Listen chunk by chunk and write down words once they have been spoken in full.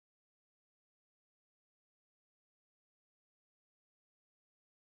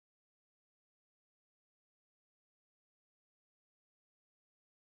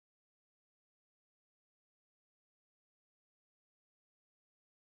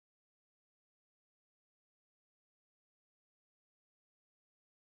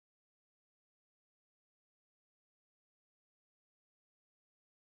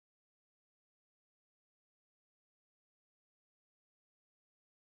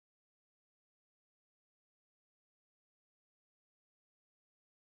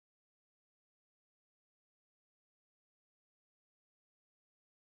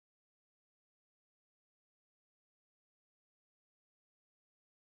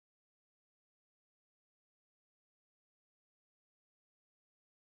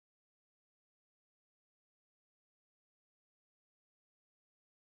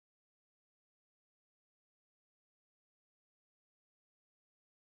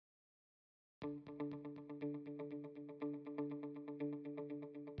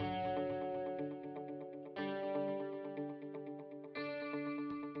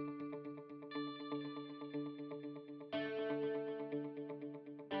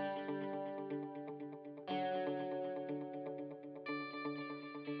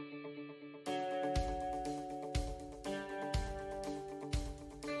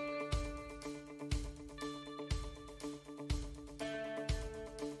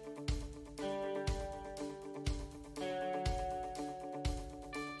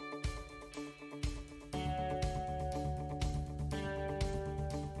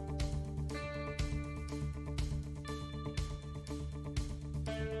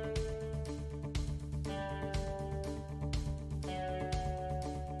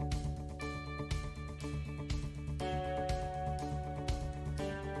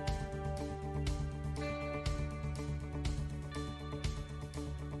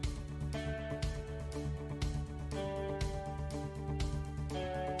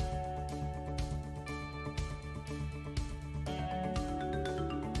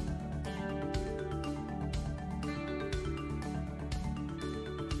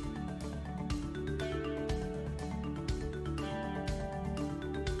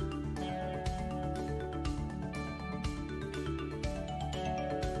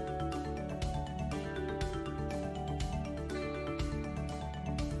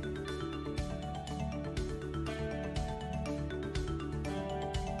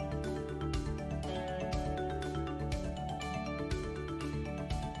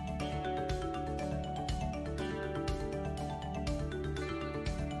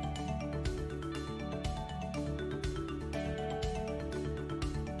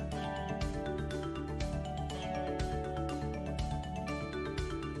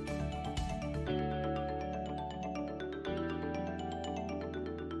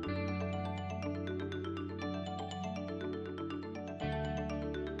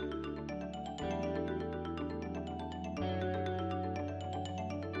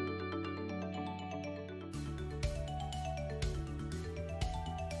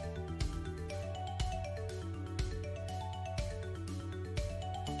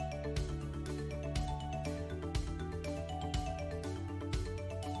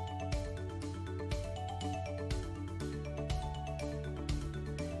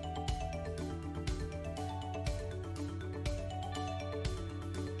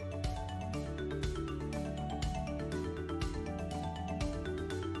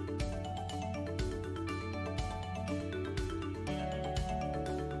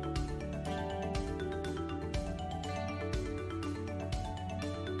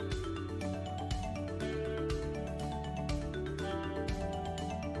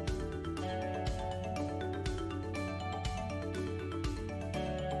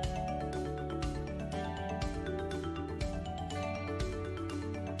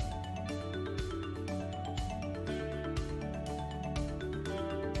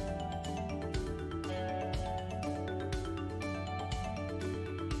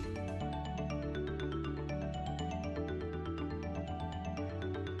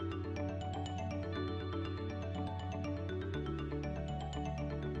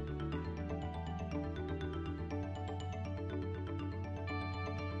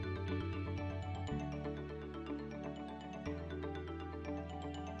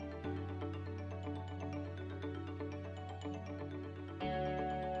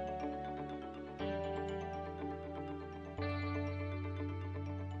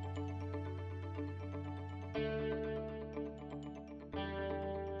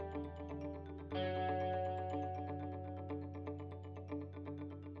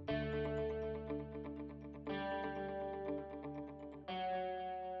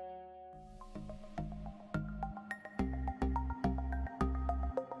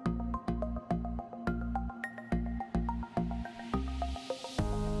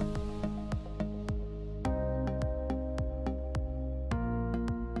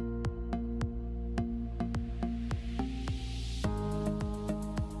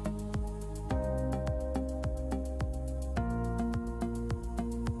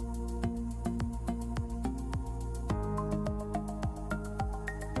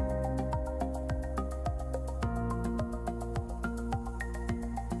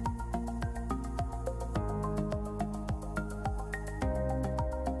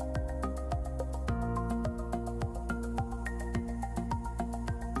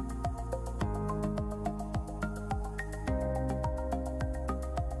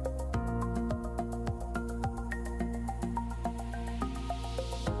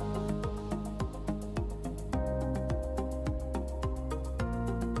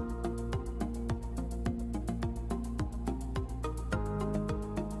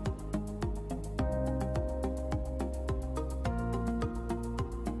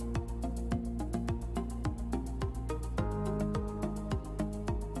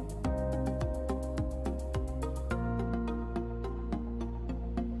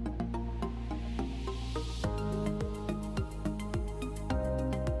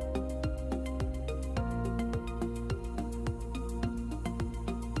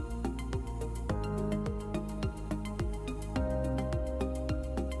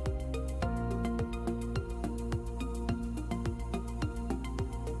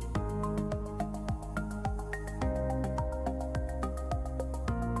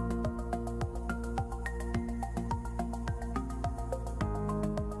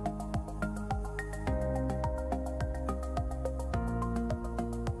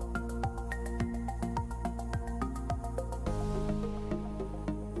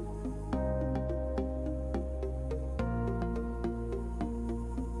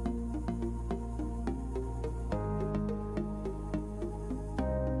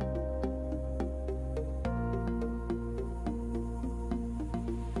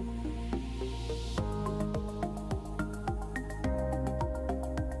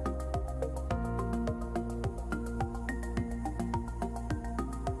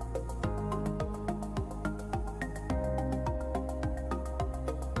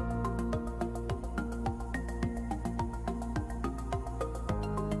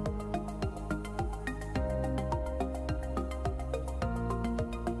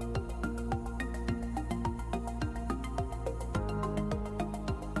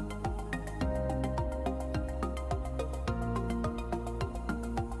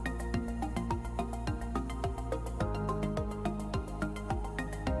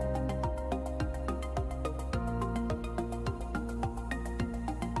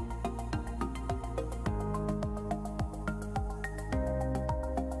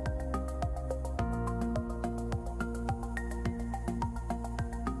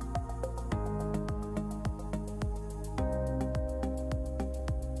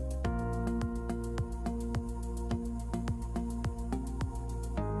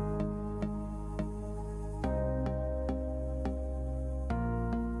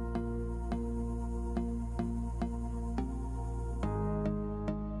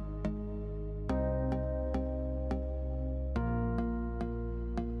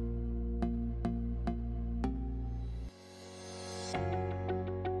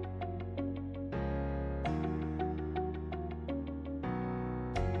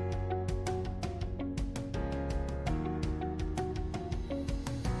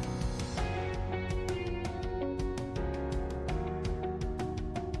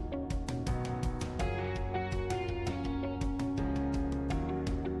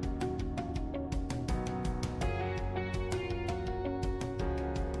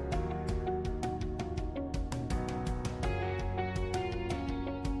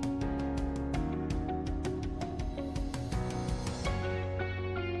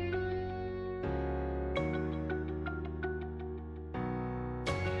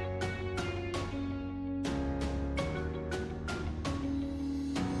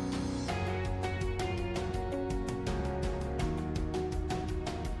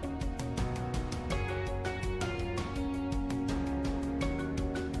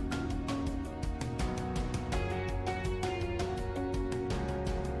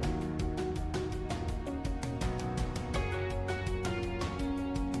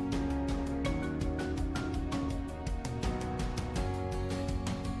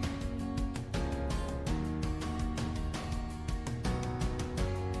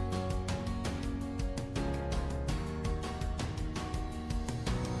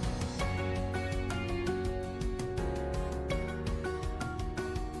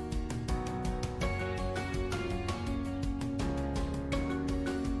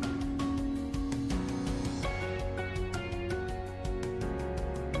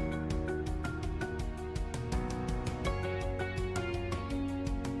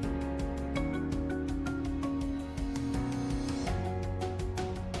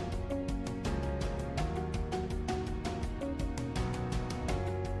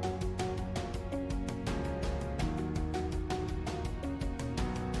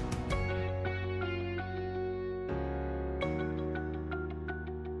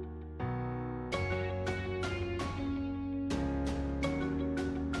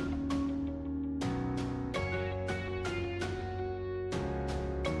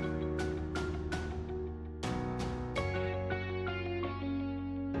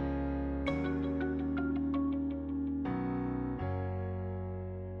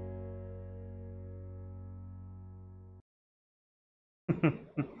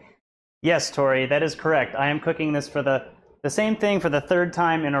Yes, Tori, that is correct. I am cooking this for the same thing for the third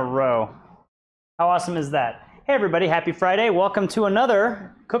time in a row. How awesome is that? Hey everybody, happy Friday. Welcome to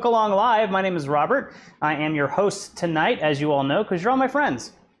another Cook Along Live. My name is Robert. I am your host tonight, as you all know, because you're all my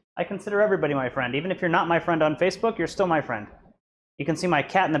friends. I consider everybody my friend. Even if you're not my friend on Facebook, you're still my friend. You can see my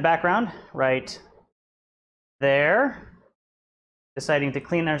cat in the background right there, deciding to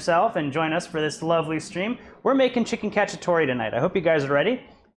clean herself and join us for this lovely stream. We're making chicken cacciatore tonight. I hope you guys are ready.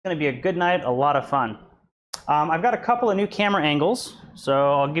 It's going to be a good night, a lot of fun. I've got a couple of new camera angles,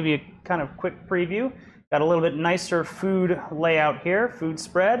 so I'll give you a kind of quick preview. Got a little bit nicer food layout here, food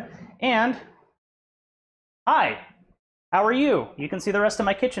spread, and hi, how are you? You can see the rest of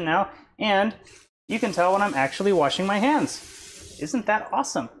my kitchen now, and you can tell when I'm actually washing my hands. Isn't that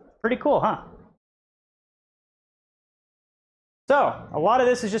awesome? Pretty cool, huh? So, a lot of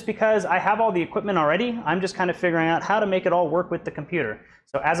this is just because I have all the equipment already. I'm just kind of figuring out how to make it all work with the computer.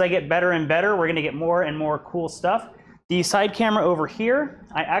 So as I get better and better, we're gonna get more and more cool stuff. The side camera over here,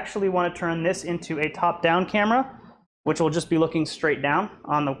 I actually want to turn this into a top-down camera, which will just be looking straight down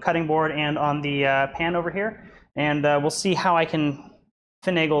on the cutting board and on the pan over here. And we'll see how I can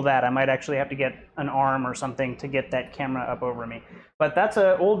finagle that. I might actually have to get an arm or something to get that camera up over me. But that's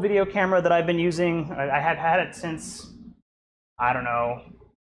an old video camera that I've been using. I have had it since, I don't know.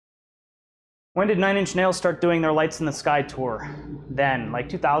 When did Nine Inch Nails start doing their Lights in the Sky tour? Then, like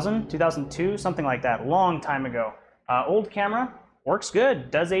 2000, 2002, something like that, long time ago. Old camera, works good,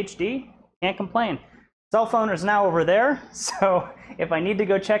 does HD, can't complain. Cell phone is now over there, so if I need to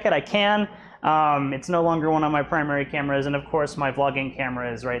go check it, I can. It's no longer one of my primary cameras, and of course my vlogging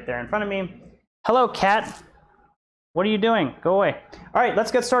camera is right there in front of me. Hello, cat. What are you doing? Go away. All right,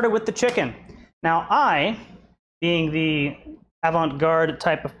 let's get started with the chicken. Now I, being the avant-garde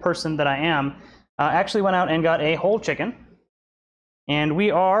type of person that I am, actually went out and got a whole chicken. And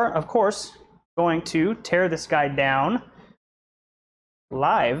we are, of course, going to tear this guy down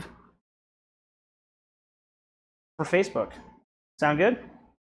live for Facebook. Sound good?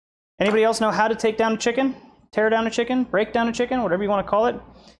 Anybody else know how to take down a chicken? Tear down a chicken? Break down a chicken? Whatever you want to call it.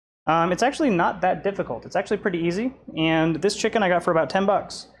 It's actually not that difficult. It's actually pretty easy. And this chicken I got for about 10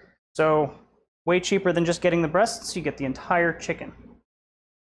 bucks. So way cheaper than just getting the breasts. You get the entire chicken.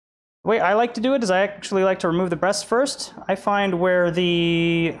 The way I like to do it is I actually like to remove the breast first. I find where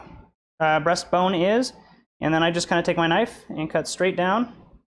the breastbone is, and then I just kind of take my knife and cut straight down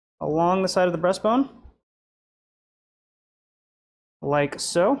along the side of the breastbone, like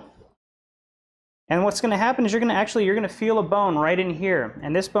so. And what's going to happen is you're going to feel a bone right in here,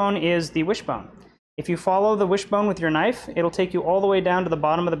 and this bone is the wishbone. If you follow the wishbone with your knife, it'll take you all the way down to the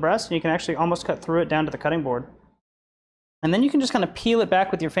bottom of the breast, and you can actually almost cut through it down to the cutting board. And then you can just kind of peel it back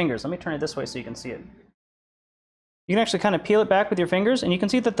with your fingers. Let me turn it this way so you can see it. You can actually kind of peel it back with your fingers, and you can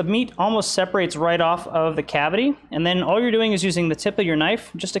see that the meat almost separates right off of the cavity. And then all you're doing is using the tip of your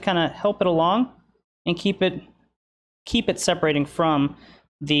knife just to kind of help it along and keep it separating from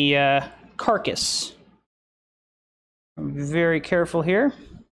the carcass. I'm very careful here.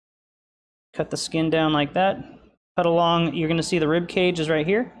 Cut the skin down like that. Cut along, you're going to see the rib cage is right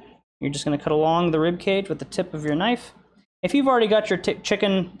here. You're just going to cut along the rib cage with the tip of your knife. If you've already got your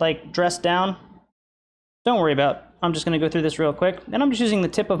chicken like dressed down, don't worry about it. I'm just going to go through this real quick. And I'm just using the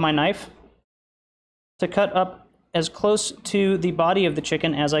tip of my knife to cut up as close to the body of the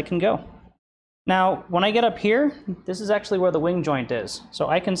chicken as I can go. Now, when I get up here, this is actually where the wing joint is. So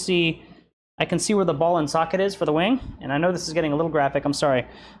I can see where the ball and socket is for the wing. And I know this is getting a little graphic, I'm sorry.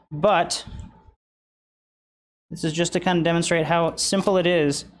 But this is just to kind of demonstrate how simple it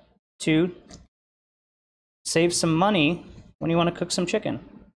is to save some money when you want to cook some chicken.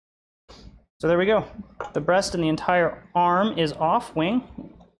 So there we go. The breast and the entire arm is off. Wing,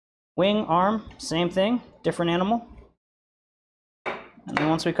 arm, same thing, different animal. And then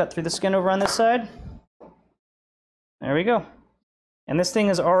once we cut through the skin over on this side, there we go. And this thing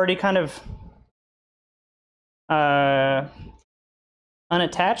is already kind of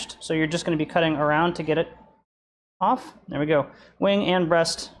unattached, so you're just going to be cutting around to get it off. There we go. Wing and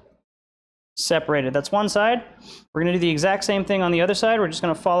breast separated. That's one side. We're going to do the exact same thing on the other side. We're just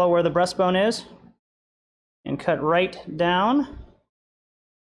going to follow where the breastbone is and cut right down.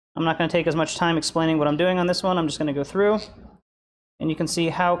 I'm not going to take as much time explaining what I'm doing on this one. I'm just going to go through, and you can see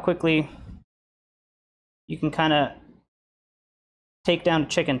how quickly you can kind of take down a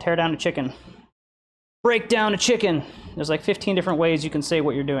chicken, tear down a chicken, break down a chicken. There's like 15 different ways you can say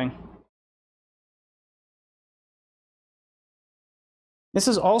what you're doing. This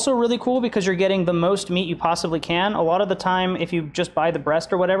is also really cool because you're getting the most meat you possibly can. A lot of the time, if you just buy the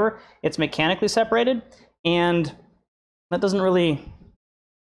breast or whatever, it's mechanically separated, and that doesn't really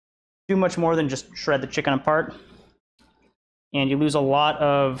do much more than just shred the chicken apart. And you lose a lot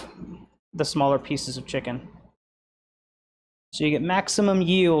of the smaller pieces of chicken. So you get maximum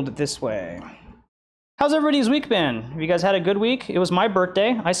yield this way. How's everybody's week been? Have you guys had a good week? It was my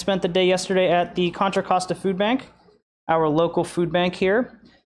birthday. I spent the day yesterday at the Contra Costa Food Bank, our local food bank here.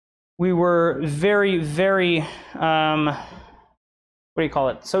 We were very, very, what do you call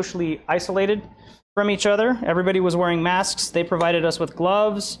it? Socially isolated from each other. Everybody was wearing masks. They provided us with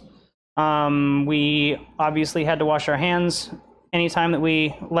gloves. We obviously had to wash our hands anytime that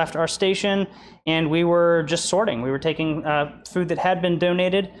we left our station, and we were just sorting. We were taking food that had been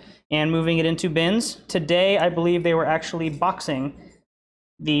donated and moving it into bins. Today, I believe they were actually boxing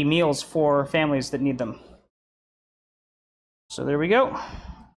the meals for families that need them. So there we go.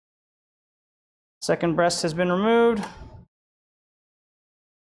 Second breast has been removed.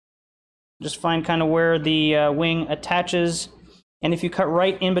 Just find kind of where the wing attaches. And if you cut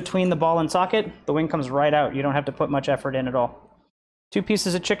right in between the ball and socket, the wing comes right out. You don't have to put much effort in at all. 2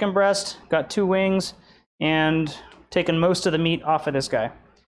 pieces of chicken breast, got 2 wings, and taken most of the meat off of this guy.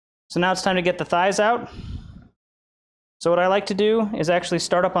 So now it's time to get the thighs out. So what I like to do is actually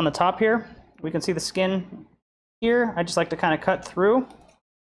start up on the top here. We can see the skin here. I just like to kind of cut through.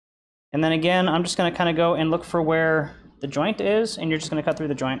 And then again, I'm just going to kind of go and look for where the joint is, and you're just going to cut through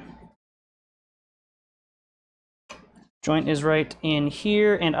the joint. Joint is right in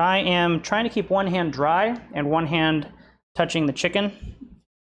here, and I am trying to keep one hand dry and one hand touching the chicken.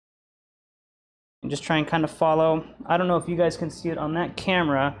 And just try and kind of follow. I don't know if you guys can see it on that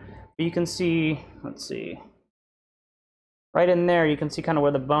camera, but you can see, let's see, right in there, you can see kind of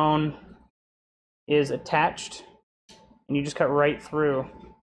where the bone is attached, and you just cut right through.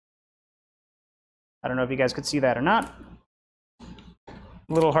 I don't know if you guys could see that or not. A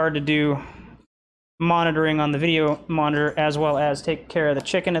little hard to do monitoring on the video monitor as well as take care of the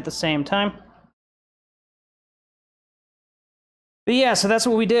chicken at the same time. But yeah, so that's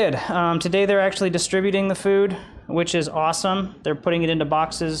what we did. Today they're actually distributing the food, which is awesome. They're putting it into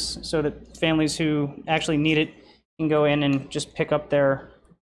boxes so that families who actually need it can go in and just pick up their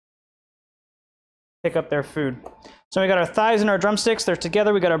food. So we got our thighs and our drumsticks. They're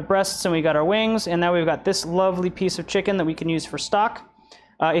together. We got our breasts and we got our wings. And now we've got this lovely piece of chicken that we can use for stock.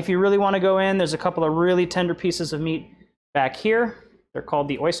 If you really want to go in, there's a couple of really tender pieces of meat back here. They're called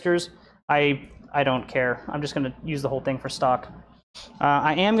the oysters. I don't care. I'm just going to use the whole thing for stock.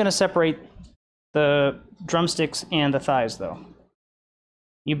 I am going to separate the drumsticks and the thighs, though.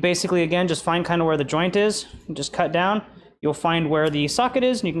 You basically, again, just find kind of where the joint is, and just cut down. You'll find where the socket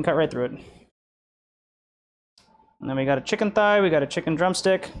is, and you can cut right through it. And then we got a chicken thigh, we got a chicken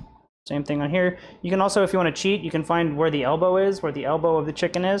drumstick. Same thing on here. You can also, if you want to cheat, you can find where the elbow is, where the elbow of the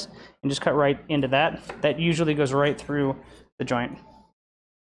chicken is, and just cut right into that. That usually goes right through the joint.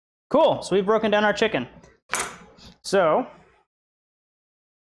 Cool, so we've broken down our chicken. So,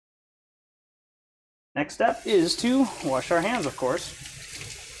 next step is to wash our hands, of course.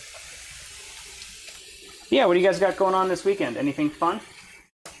 Yeah, what do you guys got going on this weekend? Anything fun?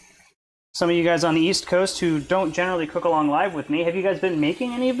 Some of you guys on the East Coast who don't generally cook along live with me, have you guys been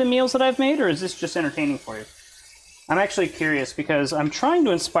making any of the meals that I've made, or is this just entertaining for you? I'm actually curious because I'm trying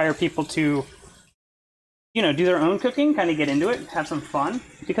to inspire people to, you know, do their own cooking, kind of get into it, have some fun,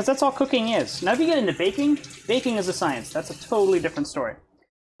 because that's all cooking is. Now, if you get into baking, baking is a science. That's a totally different story.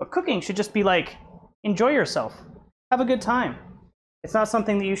 But cooking should just be like, enjoy yourself. Have a good time. It's not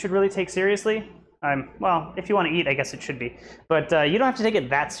something that you should really take seriously. Well, if you want to eat, I guess it should be. But you don't have to take it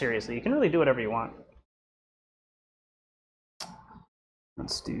that seriously. You can really do whatever you want.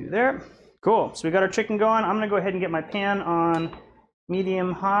 Let's do there. Cool. So we got our chicken going. I'm going to go ahead and get my pan on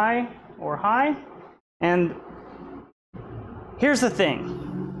medium high or high. And here's the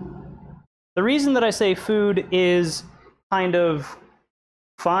thing. The reason that I say food is kind of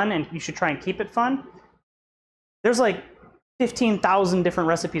fun and you should try and keep it fun, there's like 15,000 different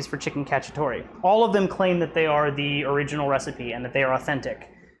recipes for chicken cacciatore. All of them claim that they are the original recipe and that they are authentic.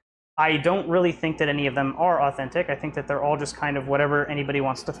 I don't really think that any of them are authentic. I think that they're all just kind of whatever anybody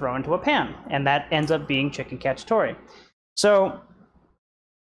wants to throw into a pan, and that ends up being chicken cacciatore. So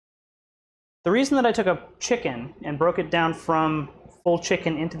the reason that I took a chicken and broke it down from full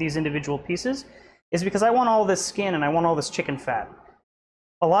chicken into these individual pieces is because I want all this skin and I want all this chicken fat.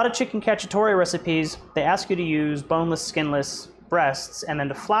 A lot of chicken cacciatore recipes, they ask you to use boneless, skinless breasts and then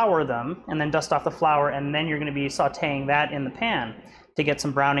to flour them and then dust off the flour, and then you're going to be sauteing that in the pan to get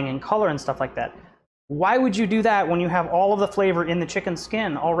some browning and color and stuff like that. Why would you do that when you have all of the flavor in the chicken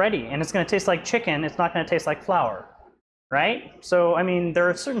skin already and it's going to taste like chicken, it's not going to taste like flour, right? So, I mean, there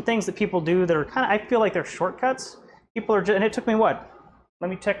are certain things that people do that are kind of, I feel like they're shortcuts. People are just, and it took me what? Let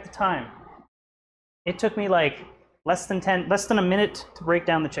me check the time. It took me like less than a minute to break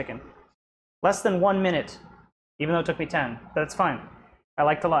down the chicken. Less than 1 minute, even though it took me 10. That's fine. I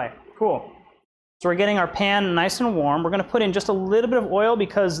like to lie. Cool. So we're getting our pan nice and warm. We're going to put in just a little bit of oil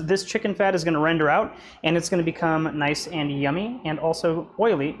because this chicken fat is going to render out and it's going to become nice and yummy and also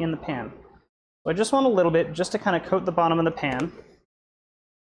oily in the pan. So I just want a little bit just to kind of coat the bottom of the pan.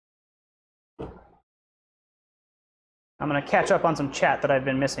 I'm going to catch up on some chat that I've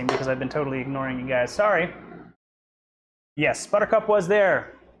been missing because I've been totally ignoring you guys. Sorry. Yes, Buttercup was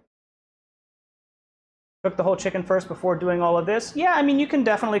there. Cook the whole chicken first before doing all of this? Yeah, I mean, you can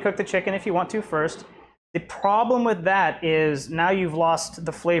definitely cook the chicken if you want to first. The problem with that is now you've lost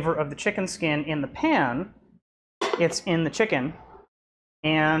the flavor of the chicken skin in the pan. It's in the chicken.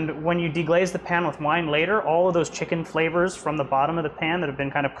 And when you deglaze the pan with wine later, all of those chicken flavors from the bottom of the pan that have been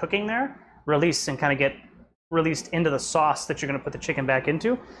kind of cooking there release and kind of get released into the sauce that you're going to put the chicken back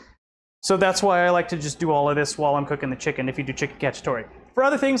into. So that's why I like to just do all of this while I'm cooking the chicken if you do chicken cacciatore. For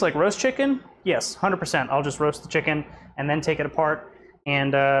other things like roast chicken, yes, 100%. I'll just roast the chicken and then take it apart,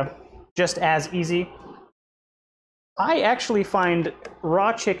 and just as easy. I actually find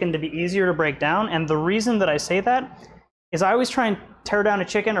raw chicken to be easier to break down, and the reason that I say that is I always try and tear down a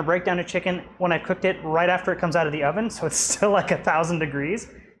chicken or break down a chicken when I cooked it right after it comes out of the oven, so it's still like 1,000 degrees,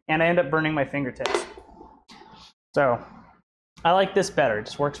 and I end up burning my fingertips. So I like this better. It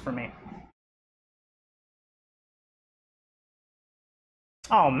just works for me.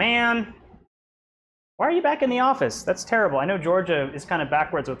 Oh, man. Why are you back in the office? That's terrible. I know Georgia is kind of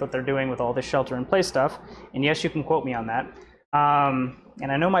backwards with what they're doing with all this shelter-in-place stuff. And yes, you can quote me on that.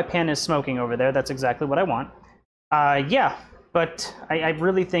 And I know my pan is smoking over there. That's exactly what I want. Yeah, but I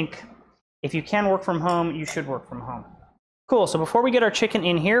really think if you can work from home, you should work from home. Cool. So before we get our chicken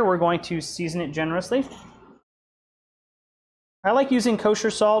in here, we're going to season it generously. I like using kosher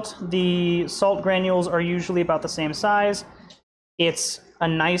salt. The salt granules are usually about the same size. It's a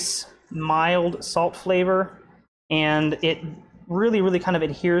nice, mild salt flavor, and it really kind of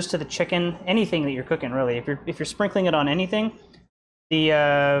adheres to the chicken, anything that you're cooking, really. If you're sprinkling it on anything,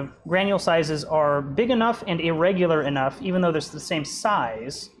 the granule sizes are big enough and irregular enough, even though they're the same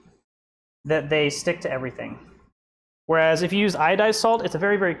size, that they stick to everything. Whereas if you use iodized salt, it's a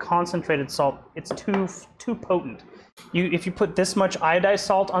very concentrated salt. It's too potent. If you put this much iodized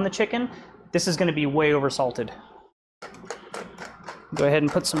salt on the chicken, this is going to be way oversalted. Go ahead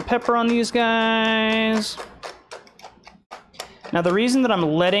and put some pepper on these guys. Now the reason that I'm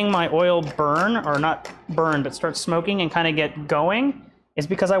letting my oil burn, or not burn, but start smoking and kind of get going, is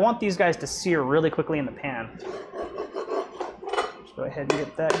because I want these guys to sear really quickly in the pan. Just go ahead and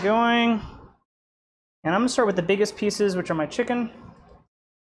get that going. And I'm going to start with the biggest pieces, which are my chicken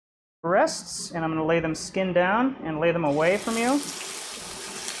breasts, and I'm going to lay them skin down and lay them away from you.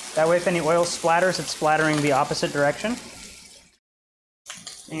 That way if any oil splatters, it's splattering the opposite direction.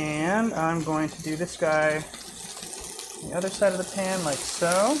 And I'm going to do this guy on the other side of the pan like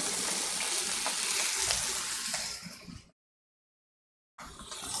so.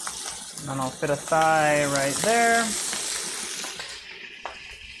 And then I'll fit a thigh right there.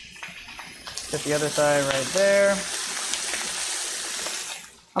 Fit the other thigh right there.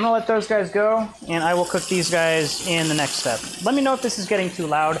 I'm gonna let those guys go, and I will cook these guys in the next step. Let me know if this is getting too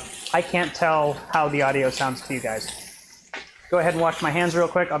loud. I can't tell how the audio sounds to you guys. Go ahead and wash my hands real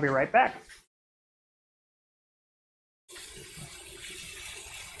quick. I'll be right back.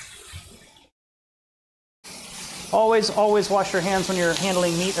 Always wash your hands when you're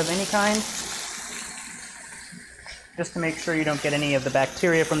handling meat of any kind, just to make sure you don't get any of the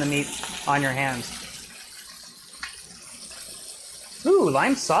bacteria from the meat on your hands. Ooh,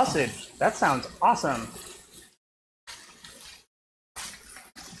 lime sausage. That sounds awesome.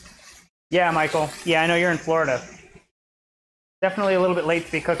 Yeah, Michael. Yeah, I know you're in Florida. Definitely a little bit late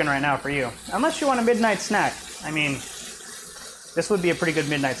to be cooking right now for you. Unless you want a midnight snack. I mean, this would be a pretty good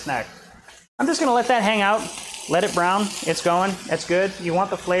midnight snack. I'm just gonna let that hang out. Let it brown. It's going. It's good. You want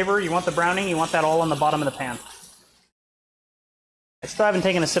the flavor, you want the browning, you want that all on the bottom of the pan. I still haven't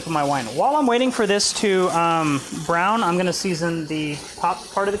taken a sip of my wine. While I'm waiting for this to brown, I'm gonna season the top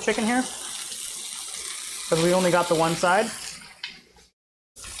part of the chicken here, because we only got the one side.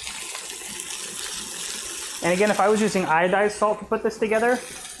 And again, if I was using iodized salt to put this together,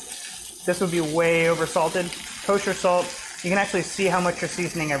 this would be way over salted. Kosher salt, you can actually see how much you're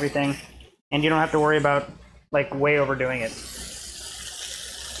seasoning everything, and you don't have to worry about like way overdoing it.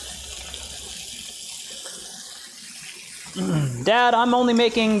 Dad, I'm only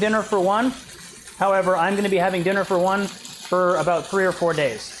making dinner for one. However, I'm going to be having dinner for one for about 3 or 4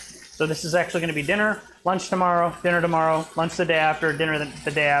 days. So this is actually going to be dinner, lunch tomorrow, dinner tomorrow, lunch the day after, dinner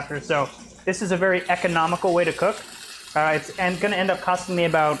the day after. So this is a very economical way to cook. It's going to end up costing me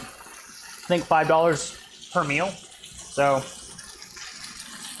about, I think, $5 per meal. So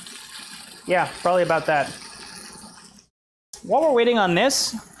yeah, probably about that. While we're waiting on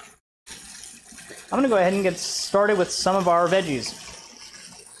this, I'm going to go ahead and get started with some of our veggies.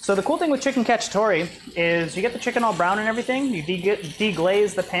 So the cool thing with chicken cacciatore is you get the chicken all brown and everything, you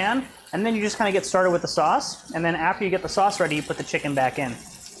deglaze the pan, and then you just kind of get started with the sauce, and then after you get the sauce ready, you put the chicken back in.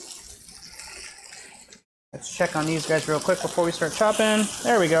 Let's check on these guys real quick before we start chopping.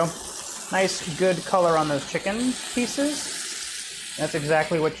 There we go. Nice, good color on those chicken pieces. That's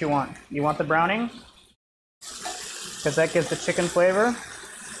exactly what you want. You want the browning, because that gives the chicken flavor,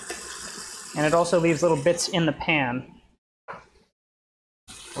 and it also leaves little bits in the pan.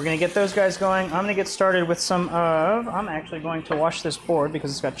 We're going to get those guys going. I'm going to get started with some of... I'm actually going to wash this board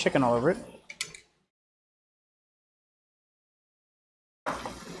because it's got chicken all over it.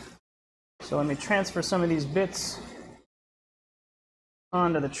 So let me transfer some of these bits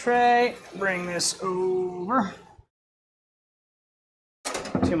onto the tray. Bring this over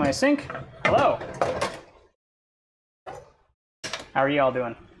to my sink. Hello. How are you all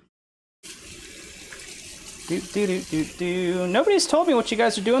doing? Nobody's told me what you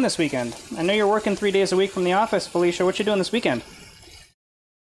guys are doing this weekend. I know you're working 3 days a week from the office. Felicia, what you doing this weekend?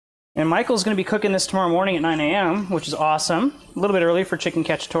 And Michael's going to be cooking this tomorrow morning at 9 a.m., which is awesome. A little bit early for chicken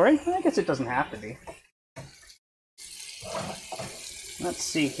cacciatore. I guess it doesn't have to be. Let's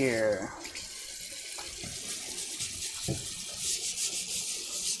see here.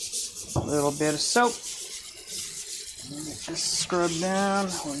 A little bit of soap. Just scrub down.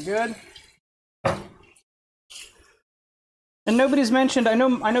 We're good. And nobody's mentioned, I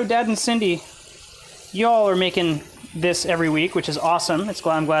know Dad and Cindy, y'all are making this every week, which is awesome.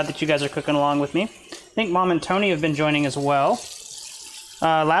 I'm glad that you guys are cooking along with me. I think Mom and Tony have been joining as well.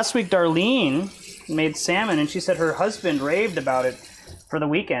 Last week, Darlene made salmon, and she said her husband raved about it for the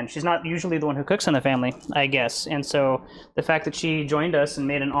weekend. She's not usually the one who cooks in the family, I guess. And so the fact that she joined us and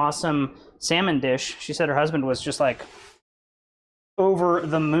made an awesome salmon dish, she said her husband was just like over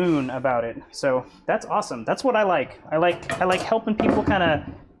the moon about it. So that's awesome. That's what I like. I like helping people kind of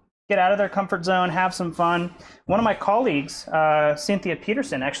get out of their comfort zone, have some fun. One of my colleagues, Cynthia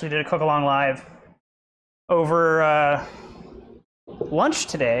Peterson, actually did a cook along live over lunch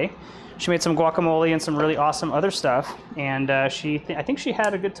today. She made some guacamole and some really awesome other stuff, and I think she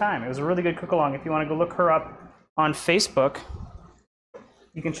had a good time. It was a really good cook along. If you want to go look her up on Facebook,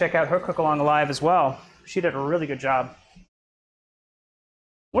 you can check out her cook along live as well. She did a really good job.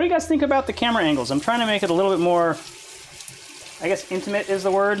 What do you guys think about the camera angles? I'm trying to make it a little bit more, I guess intimate is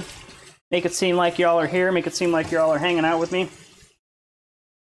the word. Make it seem like y'all are here, make it seem like y'all are hanging out with me.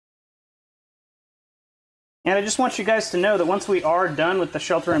 And I just want you guys to know that once we are done with the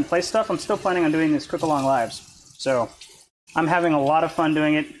shelter-in-place stuff, I'm still planning on doing these cook-along lives. So I'm having a lot of fun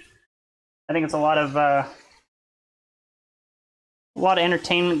doing it. I think it's a lot of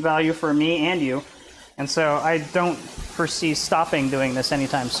entertainment value for me and you. And so I don't foresee stopping doing this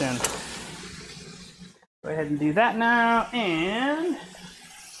anytime soon. Go ahead and do that now, and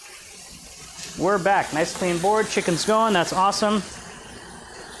we're back. Nice clean board, chicken's going, that's awesome.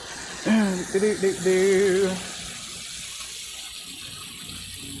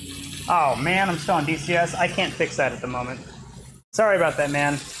 Oh man, I'm still on DCS. I can't fix that at the moment. Sorry about that,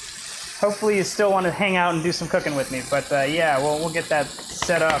 man. Hopefully you still want to hang out and do some cooking with me, but yeah, we'll get that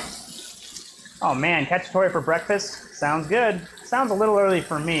set up. Oh man, cacciatore for breakfast? Sounds good. Sounds a little early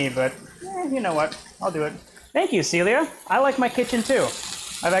for me, but you know what? I'll do it. Thank you, Celia. I like my kitchen too.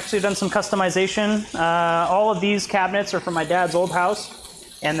 I've actually done some customization. All of these cabinets are from my dad's old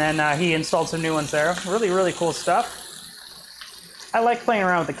house, and then he installed some new ones there. Really, really cool stuff. I like playing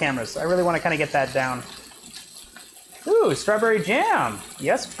around with the cameras. I really want to kind of get that down. Ooh, strawberry jam.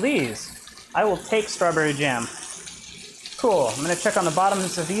 Yes, please. I will take strawberry jam. Cool. I'm going to check on the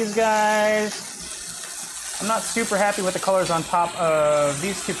bottoms of these guys. I'm not super happy with the colors on top of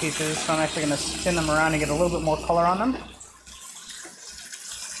these two pieces, so I'm actually going to spin them around and get a little bit more color on them.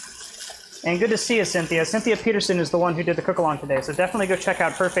 And good to see you, Cynthia. Cynthia Peterson is the one who did the cook-along today, so definitely go check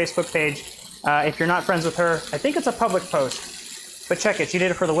out her Facebook page. If you're not friends with her, I think it's a public post, but check it. She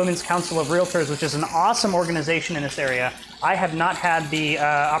did it for the Women's Council of Realtors, which is an awesome organization in this area. I have not had the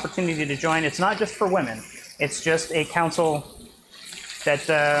opportunity to join. It's not just for women. It's just a council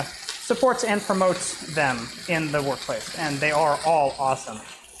that supports and promotes them in the workplace, and they are all awesome.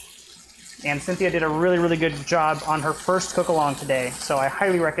 And Cynthia did a really, really good job on her first cook-along today, so I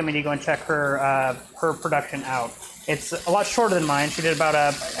highly recommend you go and check her her production out. It's a lot shorter than mine. She did about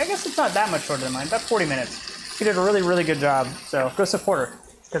I guess it's not that much shorter than mine, about 40 minutes. She did a really, really good job. So go support her,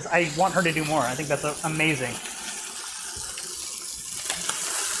 because I want her to do more. I think that's amazing.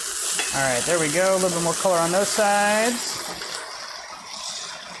 All right, there we go. A little bit more color on those sides.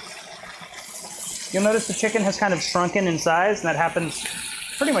 You'll notice the chicken has kind of shrunken in size, and that happens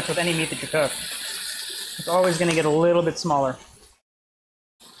pretty much with any meat that you cook. It's always going to get a little bit smaller.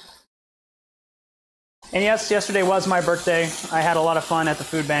 And yes, yesterday was my birthday. I had a lot of fun at the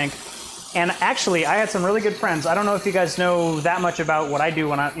food bank. And actually, I had some really good friends. I don't know if you guys know that much about what I do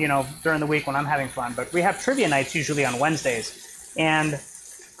when during the week when I'm having fun, but we have trivia nights usually on Wednesdays. And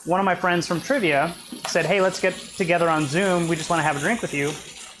one of my friends from trivia said, hey, let's get together on Zoom. We just want to have a drink with you.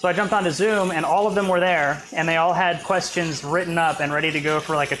 So I jumped onto Zoom, and all of them were there, and they all had questions written up and ready to go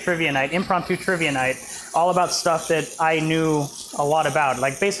for like a trivia night, impromptu trivia night, all about stuff that I knew a lot about,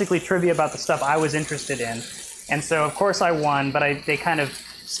 like basically trivia about the stuff I was interested in. And so, of course, I won, but they kind of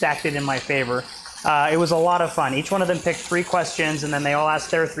stacked it in my favor. It was a lot of fun. Each one of them picked 3 questions, and then they all asked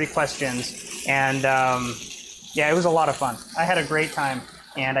their 3 questions. And yeah, it was a lot of fun. I had a great time,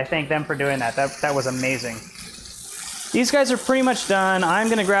 and I thank them for doing that. That was amazing. These guys are pretty much done. I'm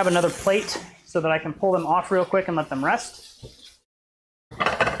going to grab another plate so that I can pull them off real quick and let them rest.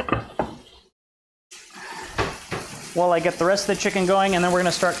 While I get the rest of the chicken going, and then we're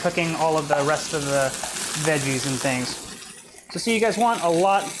going to start cooking all of the rest of the veggies and things. So see, you guys want a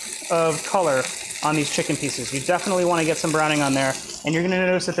lot of color on these chicken pieces. You definitely want to get some browning on there. And you're going to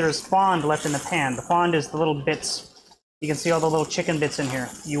notice that there's fond left in the pan. The fond is the little bits. You can see all the little chicken bits in here.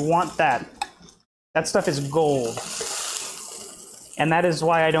 You want that. That stuff is gold. And that is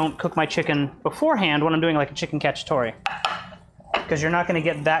why I don't cook my chicken beforehand when I'm doing like a chicken cacciatore. Because you're not going to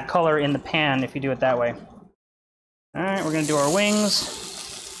get that color in the pan if you do it that way. All right, we're going to do our wings.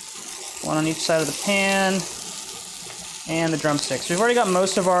 One on each side of the pan. And the drumsticks. We've already got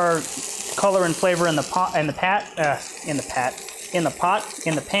most of our color and flavor in the pot, in the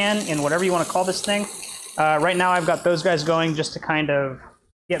pan, in whatever you want to call this thing. Right now I've got those guys going just to kind of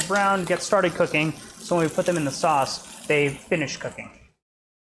get brown, get started cooking. So when we put them in the sauce, they finish cooking.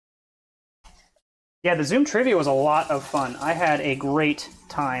 Yeah, the Zoom trivia was a lot of fun. I had a great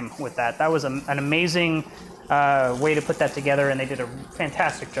time with that. That was an amazing way to put that together, and they did a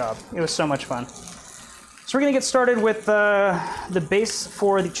fantastic job. It was so much fun. So we're going to get started with the base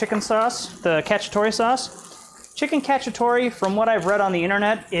for the chicken sauce, the cacciatore sauce. Chicken cacciatore, from what I've read on the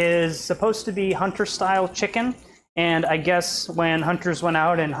internet, is supposed to be hunter-style chicken. And I guess when hunters went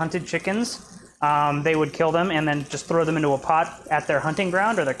out and hunted chickens, they would kill them and then just throw them into a pot at their hunting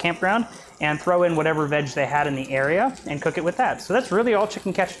ground or their campground and throw in whatever veg they had in the area and cook it with that. So that's really all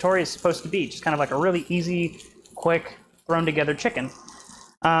chicken cacciatore is supposed to be, just kind of like a really easy, quick, thrown-together chicken.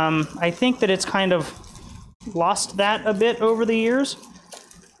 I think that it's kind of lost that a bit over the years,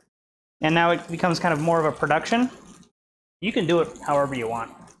 and now it becomes kind of more of a production. You can do it however you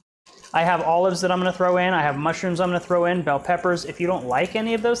want. I have olives that I'm going to throw in. I have mushrooms I'm going to throw in, bell peppers. If you don't like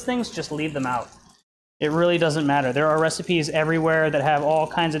any of those things, just leave them out. It really doesn't matter. There are recipes everywhere that have all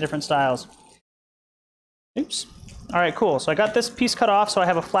kinds of different styles. Oops. All right, cool. So I got this piece cut off, so I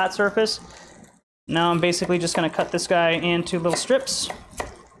have a flat surface. Now I'm basically just going to cut this guy into little strips.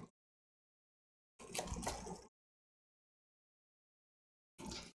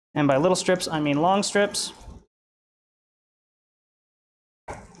 And by little strips, I mean long strips.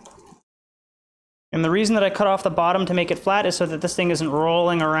 And the reason that I cut off the bottom to make it flat is so that this thing isn't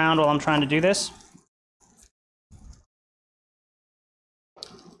rolling around while I'm trying to do this.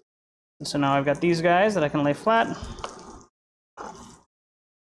 And so now I've got these guys that I can lay flat.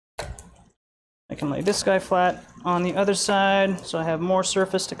 I can lay this guy flat on the other side, so I have more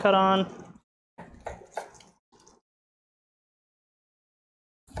surface to cut on.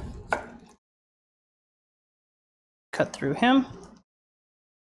 Cut through him.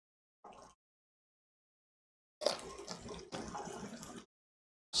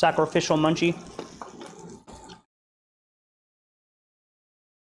 Sacrificial munchie.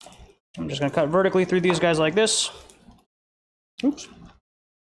 I'm just going to cut vertically through these guys like this. Oops.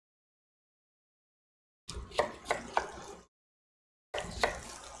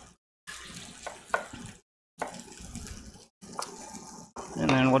 And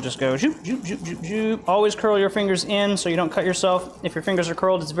then we'll just go zoop, zoop, zoop, zoop, zoop. Always curl your fingers in so you don't cut yourself. If your fingers are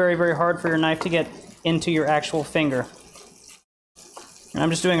curled, it's very, very hard for your knife to get into your actual finger. And I'm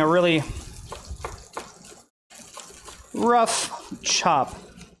just doing a really rough chop.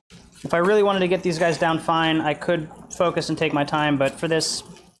 If I really wanted to get these guys down fine, I could focus and take my time, but for this,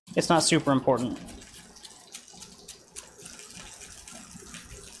 it's not super important.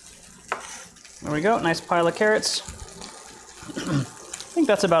 There we go, nice pile of carrots. I think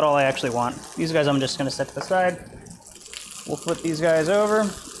that's about all I actually want. These guys I'm just going to set to the side. We'll flip these guys over.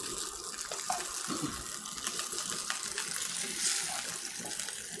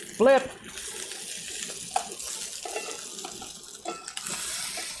 Flip.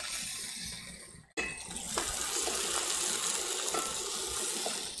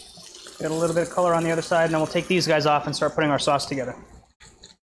 Get a little bit of color on the other side, and then we'll take these guys off and start putting our sauce together.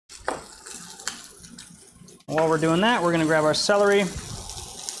 While we're doing that, we're going to grab our celery.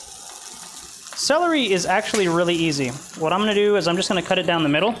 Celery is actually really easy. What I'm going to do is I'm just going to cut it down the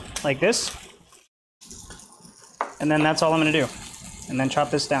middle, like this. And then that's all I'm going to do. And then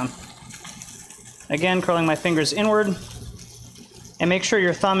chop this down. Again, curling my fingers inward. And make sure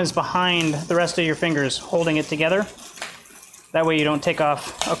your thumb is behind the rest of your fingers, holding it together. That way you don't take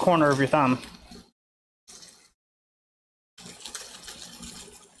off a corner of your thumb.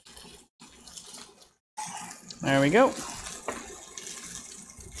 There we go.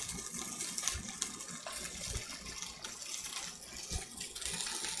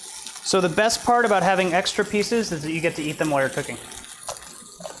 So the best part about having extra pieces is that you get to eat them while you're cooking.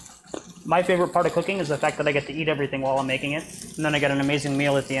 My favorite part of cooking is the fact that I get to eat everything while I'm making it, and then I get an amazing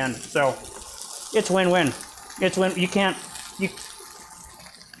meal at the end. So it's win-win. It's win. You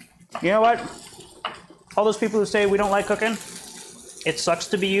know what? All those people who say we don't like cooking, it sucks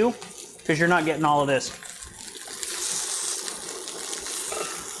to be you, because you're not getting all of this.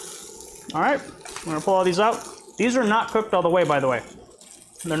 All right, I'm gonna pull all these out. These are not cooked all the way, by the way.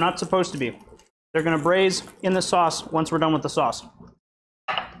 They're not supposed to be. They're gonna braise in the sauce once we're done with the sauce.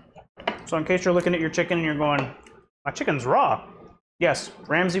 So in case you're looking at your chicken and you're going, my chicken's raw. Yes,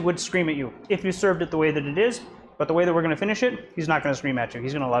 Ramsay would scream at you if you served it the way that it is, but the way that we're gonna finish it, he's not gonna scream at you.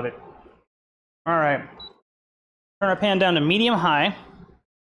 He's gonna love it. All right, turn our pan down to medium-high.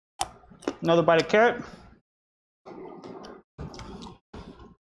 Another bite of carrot.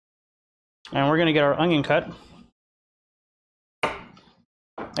 And we're gonna get our onion cut.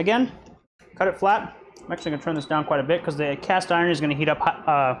 Again, cut it flat. I'm actually gonna turn this down quite a bit because the cast iron is gonna heat up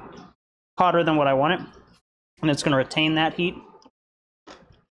hotter than what I want it. And it's gonna retain that heat. I'm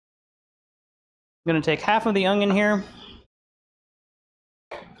gonna take half of the onion here.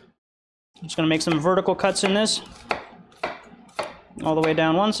 I'm just gonna make some vertical cuts in this. All the way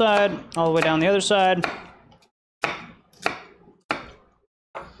down one side, all the way down the other side.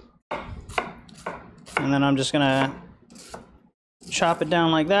 And then I'm just gonna chop it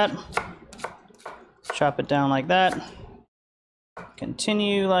down like that. Chop it down like that.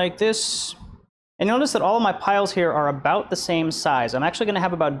 Continue like this. And notice that all of my piles here are about the same size. I'm actually gonna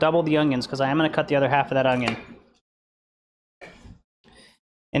have about double the onions because I am gonna cut the other half of that onion.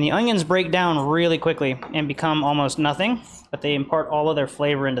 And the onions break down really quickly and become almost nothing, but they impart all of their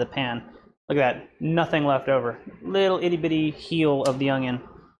flavor into the pan. Look at that, nothing left over. Little itty bitty heel of the onion.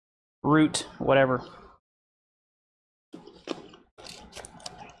 Root, whatever.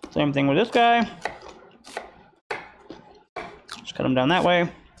 Same thing with this guy. Just cut them down that way.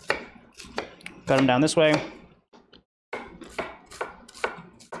 Cut them down this way.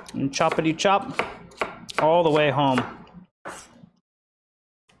 And choppity chop all the way home.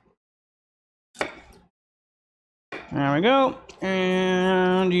 There we go.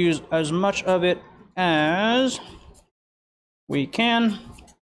 And use as much of it as we can.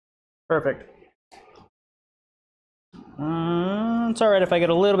 Perfect. It's all right if I get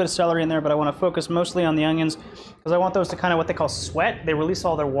a little bit of celery in there, but I want to focus mostly on the onions because I want those to kind of what they call sweat. They release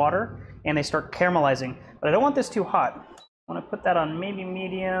all their water and they start caramelizing. But I don't want this too hot. I want to put that on maybe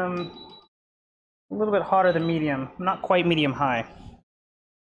medium, a little bit hotter than medium, not quite medium high.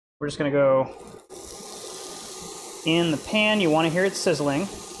 We're just going to go in the pan. You want to hear it sizzling.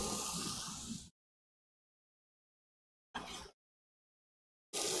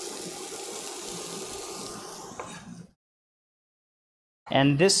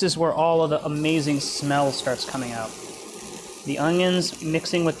 And this is where all of the amazing smell starts coming out. The onions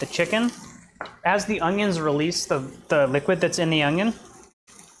mixing with the chicken. As the onions release the liquid that's in the onion,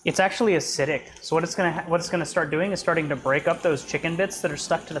 it's actually acidic. So what it's gonna start doing is starting to break up those chicken bits that are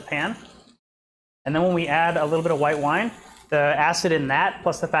stuck to the pan. And then when we add a little bit of white wine, the acid in that,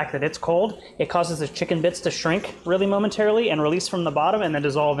 plus the fact that it's cold, it causes the chicken bits to shrink really momentarily and release from the bottom and then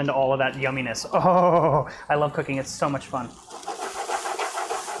dissolve into all of that yumminess. Oh, I love cooking. It's so much fun.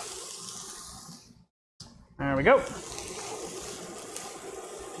 There we go.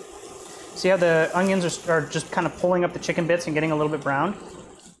 See how the onions are just kind of pulling up the chicken bits and getting a little bit brown?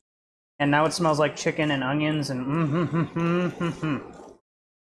 And now it smells like chicken and onions and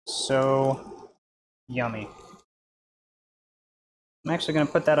so yummy. I'm actually going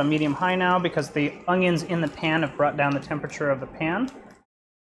to put that on medium-high now because the onions in the pan have brought down the temperature of the pan.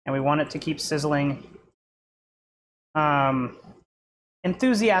 And we want it to keep sizzling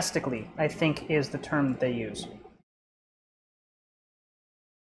enthusiastically, I think is the term that they use.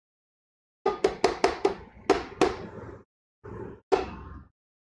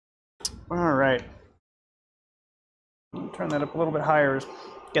 All right. Turn that up a little bit higher,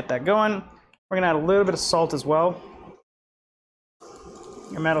 get that going. We're gonna add a little bit of salt as well.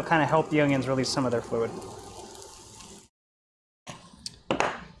 And that'll kind of help the onions release some of their fluid.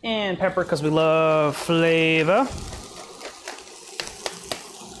 And pepper, because we love flavor.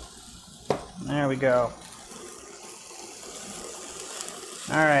 There we go.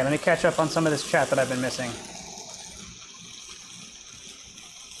 All right, let me catch up on some of this chat that I've been missing.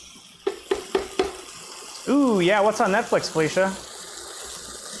 Ooh, yeah, what's on Netflix, Felicia?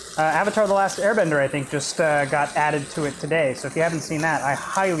 Avatar: The Last Airbender, I think, just got added to it today. So if you haven't seen that, I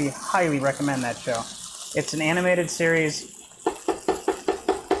highly, highly recommend that show. It's an animated series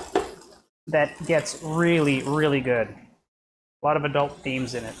that gets really, really good. A lot of adult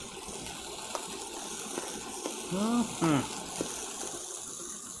themes in it.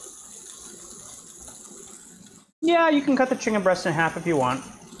 Yeah, you can cut the chicken breast in half if you want.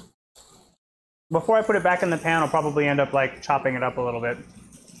 Before I put it back in the pan, I'll probably end up like chopping it up a little bit.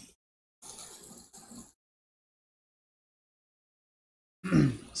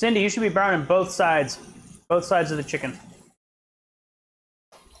 Cindy, you should be browning both sides of the chicken.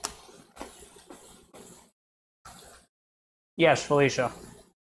 Yes, Felicia.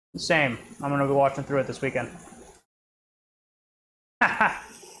 Same. I'm gonna be watching through it this weekend.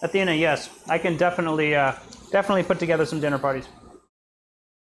 Athena, yes. I can definitely put together some dinner parties.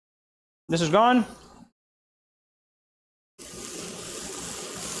 This is gone.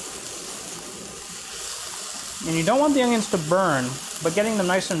 And you don't want the onions to burn, but getting them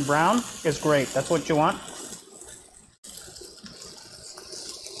nice and brown is great. That's what you want.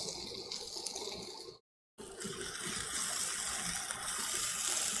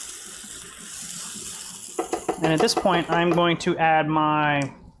 And at this point, I'm going to add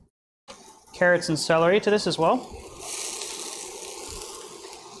my carrots and celery to this as well.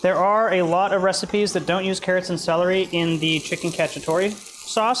 There are a lot of recipes that don't use carrots and celery in the chicken cacciatore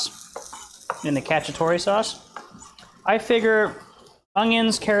sauce, in the cacciatore sauce. I figure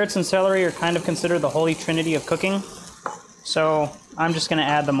onions, carrots, and celery are kind of considered the holy trinity of cooking. So I'm just going to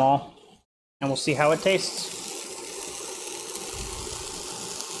add them all, and we'll see how it tastes.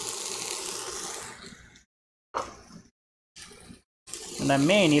 And I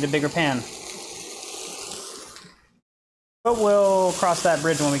may need a bigger pan. But we'll cross that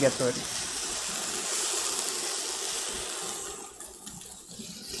bridge when we get to it.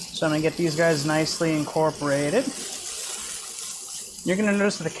 So I'm going to get these guys nicely incorporated. You're going to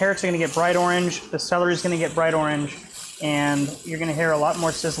notice that the carrots are going to get bright orange, the celery is going to get bright orange, and you're going to hear a lot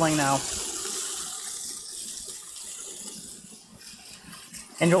more sizzling now.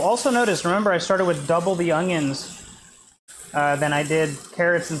 And you'll also notice, remember I started with double the onions than I did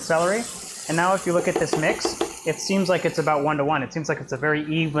carrots and celery. And now if you look at this mix, it seems like it's about 1-to-1. It seems like it's a very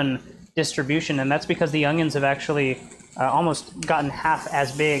even distribution, and that's because the onions have actually almost gotten half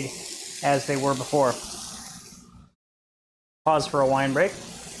as big as they were before. Pause for a wine break.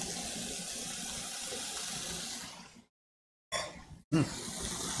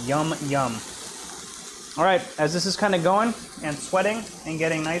 Yum, yum. All right, as this is kind of going and sweating and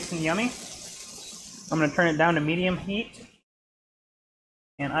getting nice and yummy, I'm going to turn it down to medium heat.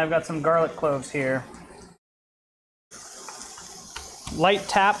 And I've got some garlic cloves here. Light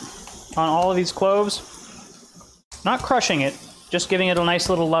tap on all of these cloves. Not crushing it, just giving it a nice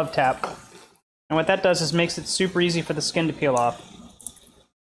little love tap. And what that does is makes it super easy for the skin to peel off.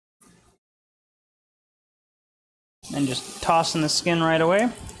 And just tossing the skin right away.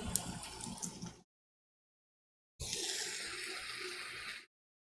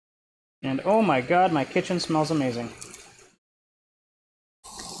 And oh my god, my kitchen smells amazing.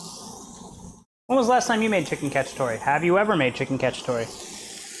 When was the last time you made chicken cacciatore? Have you ever made chicken cacciatore?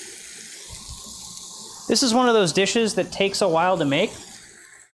 This is one of those dishes that takes a while to make,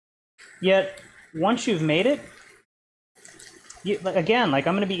 yet once you've made it, again, like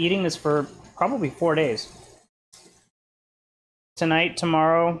I'm going to be eating this for probably 4 days. Tonight,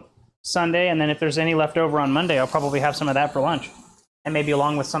 tomorrow, Sunday, and then if there's any left over on Monday, I'll probably have some of that for lunch. And maybe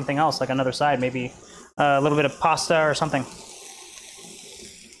along with something else, like another side, maybe a little bit of pasta or something.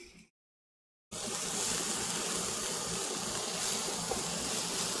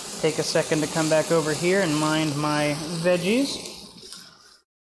 Take a second to come back over here and mind my veggies.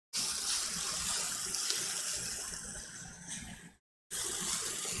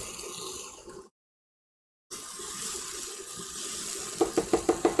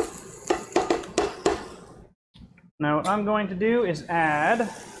 Now what I'm going to do is add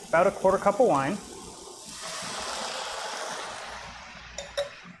about a quarter cup of wine.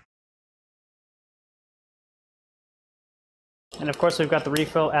 And of course we've got the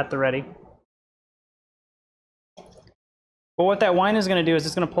refill at the ready. But what that wine is going to do is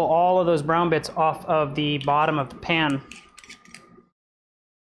it's going to pull all of those brown bits off of the bottom of the pan.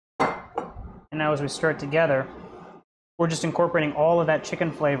 And now as we stir it together, we're just incorporating all of that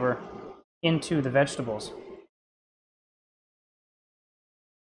chicken flavor into the vegetables.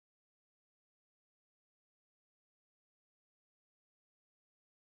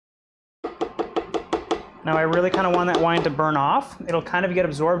 Now I really kind of want that wine to burn off. It'll kind of get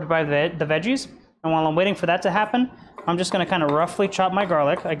absorbed by the veggies. And while I'm waiting for that to happen, I'm just going to kind of roughly chop my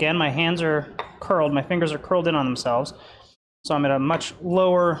garlic. Again, my hands are curled, my fingers are curled in on themselves. So I'm at a much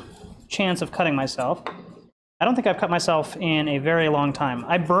lower chance of cutting myself. I don't think I've cut myself in a very long time.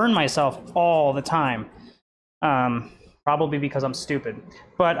 I burn myself all the time, probably because I'm stupid.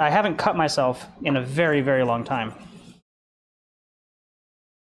 But I haven't cut myself in a very, very long time.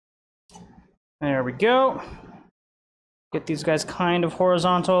 There we go. Get these guys kind of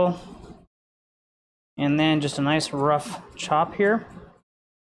horizontal. And then just a nice rough chop here.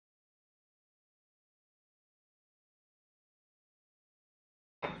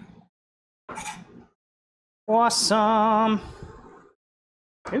 Awesome.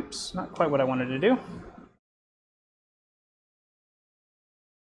 Oops, not quite what I wanted to do.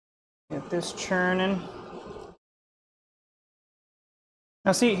 Get this churning.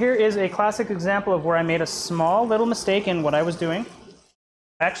 Now see, here is a classic example of where I made a small little mistake in what I was doing.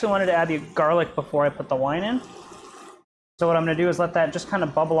 I actually wanted to add the garlic before I put the wine in. So what I'm going to do is let that just kind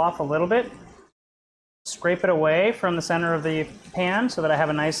of bubble off a little bit. Scrape it away from the center of the pan so that I have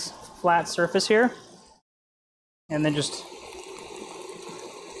a nice flat surface here. And then just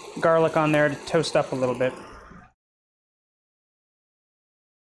garlic on there to toast up a little bit.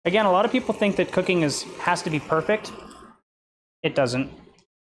 Again, a lot of people think that cooking has to be perfect. It doesn't.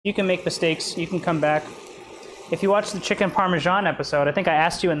 You can make mistakes, you can come back. If you watch the chicken parmesan episode, I think I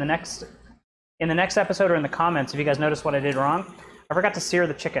asked you in the next episode or in the comments if you guys noticed what I did wrong. I forgot to sear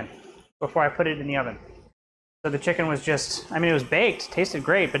the chicken before I put it in the oven. So the chicken was just, I mean, it was baked, tasted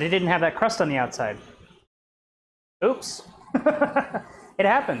great, but it didn't have that crust on the outside. Oops. It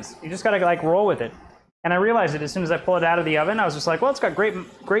happens. You just gotta like roll with it. And I realized it as soon as I pulled it out of the oven. I was just like, well, it's got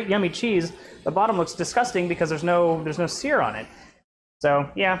great yummy cheese. The bottom looks disgusting because there's no sear on it. So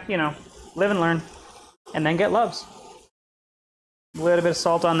yeah, you know, live and learn, and then get loves. A little bit of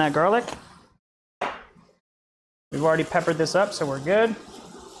salt on that garlic. We've already peppered this up, so we're good.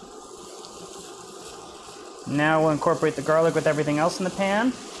 Now we'll incorporate the garlic with everything else in the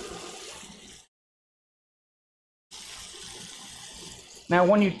pan. Now,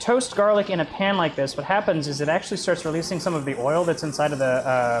 when you toast garlic in a pan like this, what happens is it actually starts releasing some of the oil that's inside of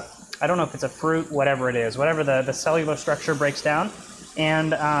the, I don't know if it's a fruit, whatever it is, whatever the cellular structure breaks down,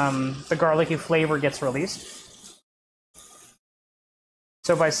 and the garlicky flavor gets released.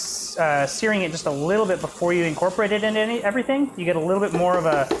 So by searing it just a little bit before you incorporate it into everything, you get a little bit more of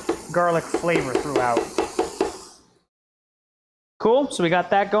a garlic flavor throughout. Cool, so we got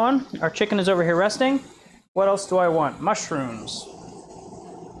that going. Our chicken is over here resting. What else do I want? Mushrooms.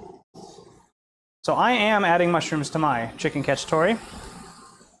 So I am adding mushrooms to my chicken cacciatore.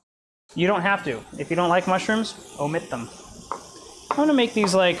 You don't have to. If you don't like mushrooms, omit them. I'm gonna make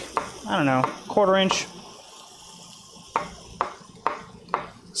these like, I don't know, 1/4 inch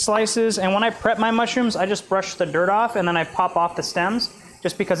slices. And when I prep my mushrooms, I just brush the dirt off and then I pop off the stems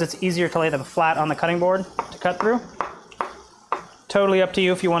just because it's easier to lay them flat on the cutting board to cut through. Totally up to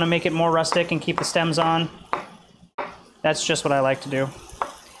you if you want to make it more rustic and keep the stems on. That's just what I like to do.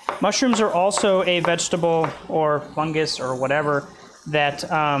 Mushrooms are also a vegetable or fungus or whatever that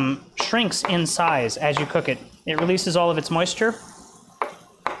shrinks in size as you cook it. It releases all of its moisture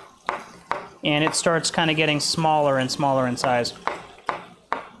and it starts kind of getting smaller and smaller in size.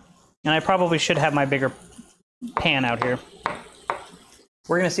 And I probably should have my bigger pan out here.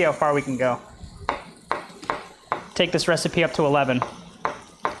 We're going to see how far we can go. Take this recipe up to 11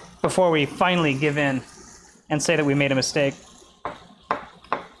 before we finally give in and say that we made a mistake.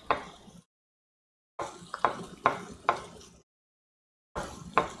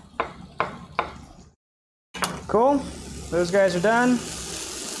 Cool, those guys are done.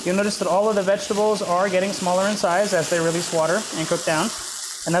 You'll notice that all of the vegetables are getting smaller in size as they release water and cook down.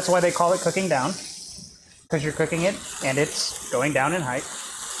 And that's why they call it cooking down, because you're cooking it and it's going down in height.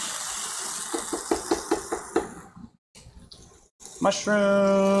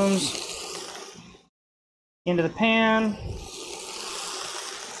 Mushrooms into the pan.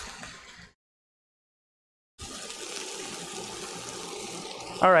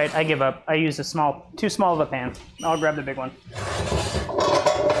 All right, I give up. I used too small of a pan. I'll grab the big one.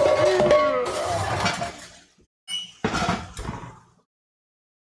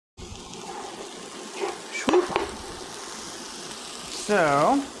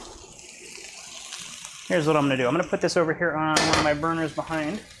 So, here's what I'm gonna do. I'm gonna put this over here on one of my burners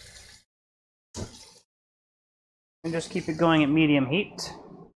behind. And just keep it going at medium heat.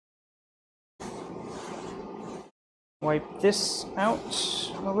 Wipe this out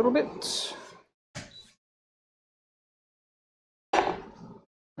a little bit.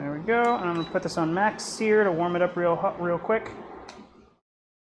 There we go. And I'm gonna put this on max sear to warm it up real hot, real quick.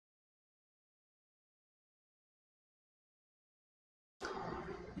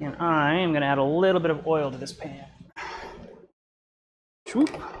 And I am gonna add a little bit of oil to this pan. Swoop.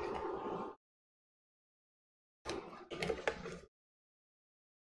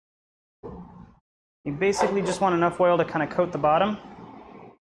 You basically just want enough oil to kind of coat the bottom.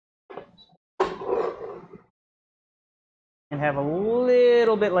 And have a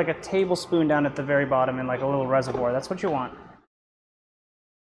little bit like a tablespoon down at the very bottom in like a little reservoir. That's what you want.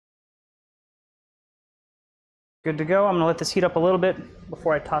 Good to go. I'm gonna let this heat up a little bit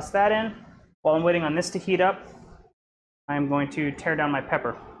before I toss that in. While I'm waiting on this to heat up, I'm going to tear down my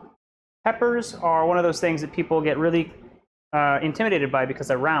pepper. Peppers are one of those things that people get really intimidated by because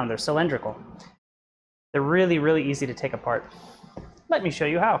they're round, they're cylindrical. They're really, really easy to take apart. Let me show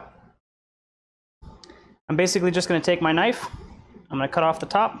you how. I'm basically just gonna take my knife, I'm gonna cut off the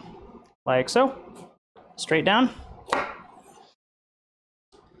top, like so, straight down.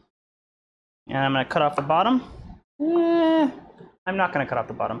 And I'm gonna cut off the bottom. I'm not gonna cut off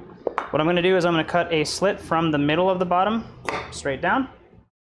the bottom. What I'm gonna do is I'm gonna cut a slit from the middle of the bottom, straight down.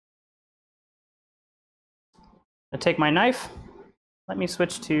 I take my knife, let me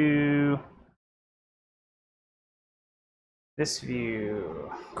switch to this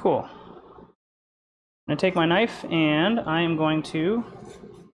view. Cool. I'm gonna take my knife and I am going to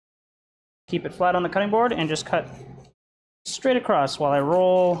keep it flat on the cutting board and just cut straight across while I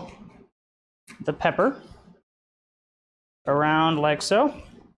roll the pepper around like so.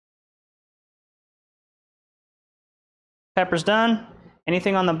 Pepper's done.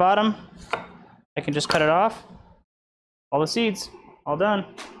 Anything on the bottom, I can just cut it off. All the seeds, all done.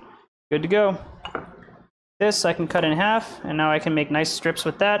 Good to go. This I can cut in half, and now I can make nice strips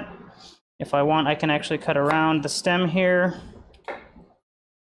with that. If I want, I can actually cut around the stem here.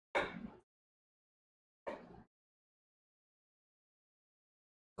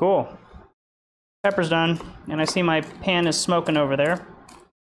 Cool. Pepper's done, and I see my pan is smoking over there,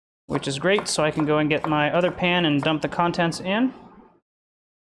 which is great, so I can go and get my other pan and dump the contents in.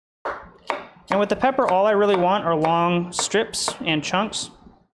 And with the pepper, all I really want are long strips and chunks.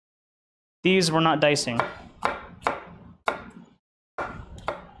 These we're not dicing.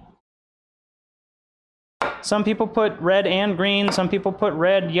 Some people put red and green, some people put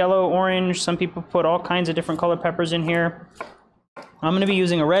red, yellow, orange, some people put all kinds of different colored peppers in here. I'm going to be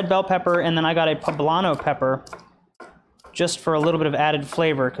using a red bell pepper, and then I got a poblano pepper just for a little bit of added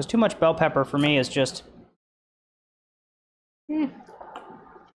flavor, because too much bell pepper for me is just...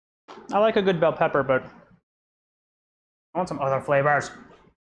 I like a good bell pepper, but I want some other flavors.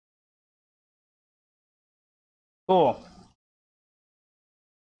 Cool.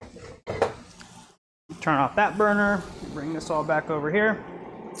 Turn off that burner, bring this all back over here.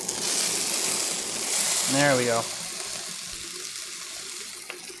 There we go.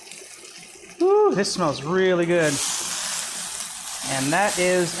 Ooh, this smells really good. And that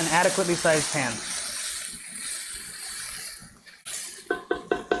is an adequately sized pan.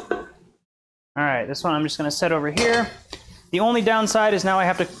 All right, this one I'm just gonna set over here. The only downside is now I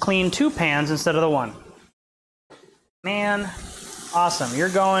have to clean 2 pans instead of the 1. Man, awesome, you're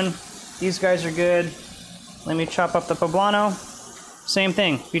going. These guys are good. Let me chop up the poblano. Same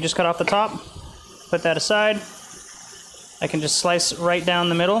thing, you just cut off the top, put that aside. I can just slice right down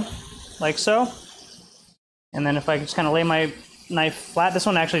the middle, like so. And then if I just kind of lay my knife flat, this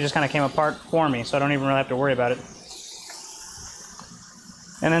one actually just kind of came apart for me, so I don't even really have to worry about it.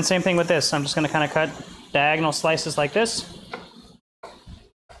 And then same thing with this. I'm just going to kind of cut diagonal slices like this.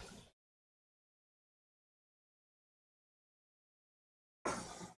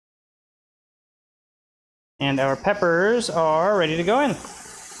 And our peppers are ready to go in.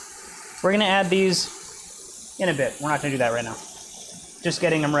 We're going to add these in a bit. We're not going to do that right now. Just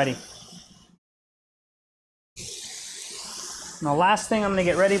getting them ready. And the last thing I'm going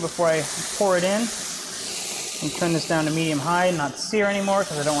to get ready before I pour it in, and turn this down to medium-high, not sear anymore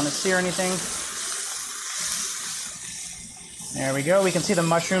because I don't want to sear anything. There we go. We can see the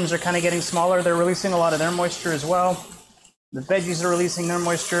mushrooms are kind of getting smaller. They're releasing a lot of their moisture as well. The veggies are releasing their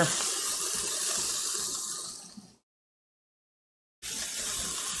moisture.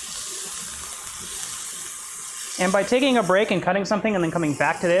 And by taking a break and cutting something and then coming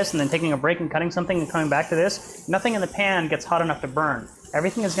back to this, and then taking a break and cutting something and coming back to this, nothing in the pan gets hot enough to burn.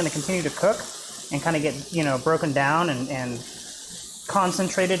 Everything is going to continue to cook and kind of get, you know, broken down and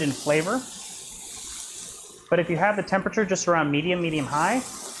concentrated in flavor. But if you have the temperature just around medium, medium-high,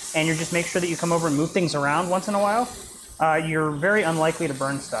 and you just make sure that you come over and move things around once in a while, you're very unlikely to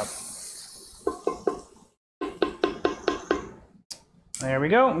burn stuff. There we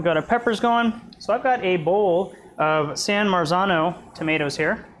go. We've got our peppers going. So I've got a bowl of San Marzano tomatoes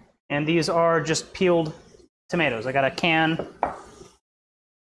here, and these are just peeled tomatoes. I got a can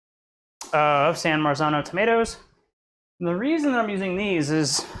of San Marzano tomatoes. And the reason that I'm using these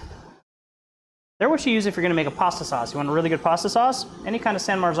is they're what you use if you're going to make a pasta sauce. You want a really good pasta sauce? Any kind of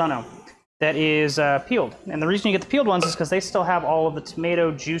San Marzano that is peeled. And the reason you get the peeled ones is because they still have all of the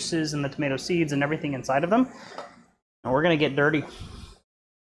tomato juices and the tomato seeds and everything inside of them. And we're going to get dirty.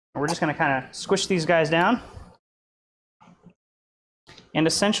 And we're just going to kind of squish these guys down. And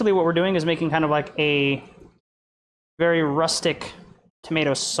essentially what we're doing is making kind of like a very rustic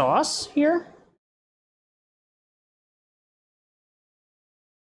tomato sauce here.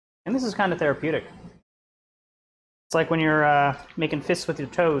 And this is kind of therapeutic. It's like when you're making fists with your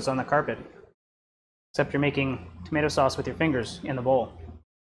toes on the carpet, except you're making tomato sauce with your fingers in the bowl.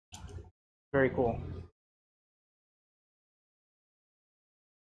 Very cool.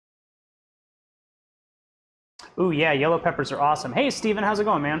 Ooh, yeah, yellow peppers are awesome. Hey, Steven, how's it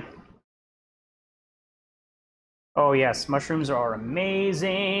going, man? Oh, yes, mushrooms are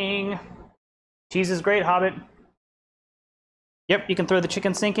amazing. Cheese is great, Hobbit. Yep, you can throw the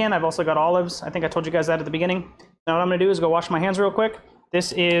chicken sink in. I've also got olives. I think I told you guys that at the beginning. Now what I'm going to do is go wash my hands real quick.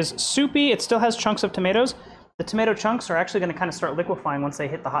 This is soupy. It still has chunks of tomatoes. The tomato chunks are actually going to kind of start liquefying once they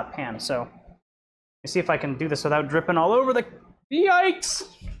hit the hot pan. So let me see if I can do this without dripping all over the yikes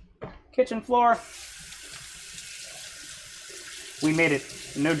kitchen floor. We made it.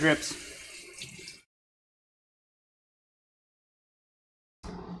 No drips.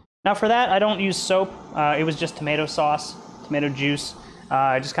 Now for that, I don't use soap. It was just tomato sauce, tomato juice.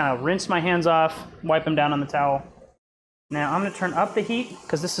 I just kind of rinse my hands off, wipe them down on the towel. Now I'm going to turn up the heat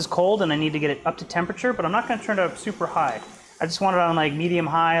because this is cold and I need to get it up to temperature, but I'm not going to turn it up super high. I just want it on like medium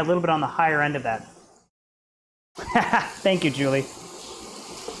high, a little bit on the higher end of that. Thank you, Julie.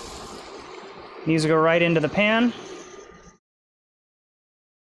 These go right into the pan.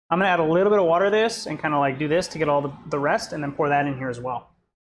 I'm going to add a little bit of water to this and kind of like do this to get all the rest, and then pour that in here as well.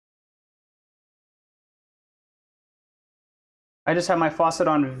 I just have my faucet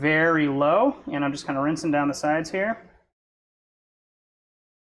on very low, and I'm just kind of rinsing down the sides here.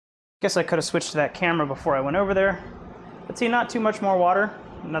 Guess I could have switched to that camera before I went over there. But see, not too much more water,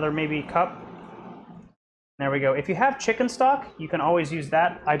 another maybe cup. There we go. If you have chicken stock, you can always use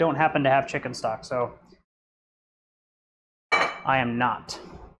that. I don't happen to have chicken stock, so I am not.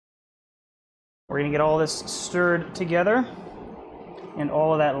 We're going to get all this stirred together, and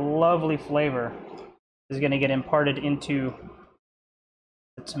all of that lovely flavor is going to get imparted into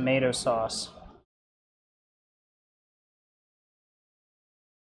the tomato sauce.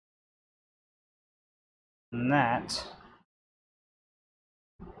 And that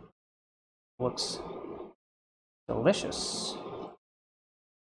looks delicious.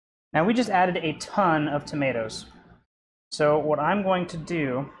 Now we just added a ton of tomatoes. So what I'm going to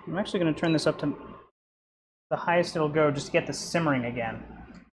do, I'm actually going to turn this up to the highest it'll go just to get this simmering again.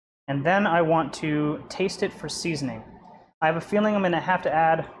 And then I want to taste it for seasoning. I have a feeling I'm going to have to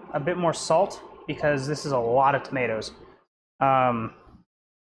add a bit more salt because this is a lot of tomatoes. And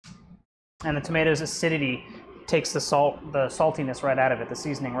the tomatoes' acidity takes the saltiness right out of it, the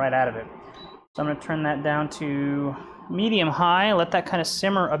seasoning right out of it. So I'm going to turn that down to medium-high, let that kind of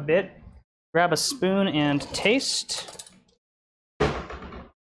simmer a bit. Grab a spoon and taste.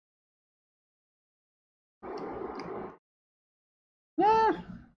 Yeah,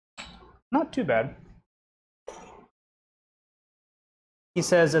 not too bad. He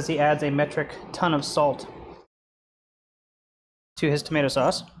says as he adds a metric ton of salt to his tomato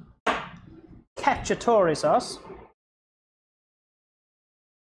sauce. Cacciatore sauce.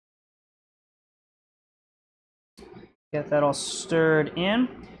 Get that all stirred in.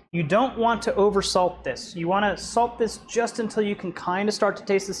 You don't want to oversalt this. You want to salt this just until you can kind of start to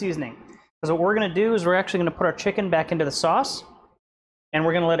taste the seasoning. Because what we're going to do is we're actually going to put our chicken back into the sauce, and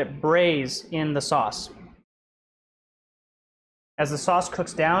we're going to let it braise in the sauce. As the sauce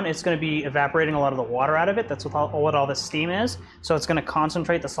cooks down, it's going to be evaporating a lot of the water out of it. That's what all this steam is. So it's going to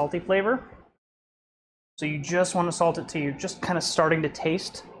concentrate the salty flavor. So you just want to salt it till you're just kind of starting to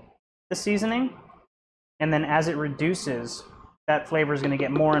taste the seasoning. And then as it reduces, that flavor is going to get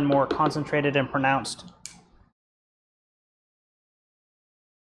more and more concentrated and pronounced.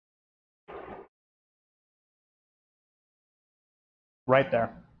 Right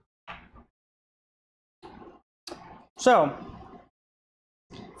there. So,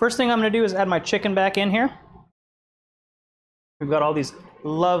 first thing I'm going to do is add my chicken back in here. We've got all these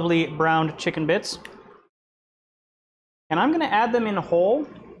lovely browned chicken bits. And I'm going to add them in whole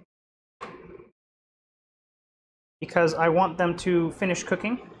because I want them to finish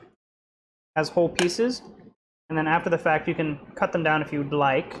cooking as whole pieces. And then after the fact, you can cut them down if you'd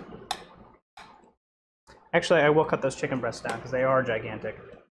like. Actually, I will cut those chicken breasts down because they are gigantic.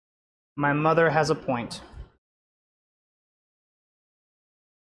 My mother has a point.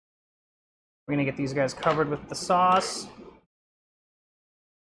 We're going to get these guys covered with the sauce.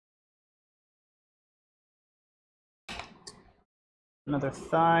 Another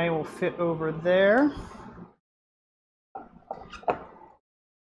thigh will fit over there.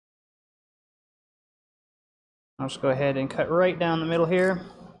 I'll just go ahead and cut right down the middle here.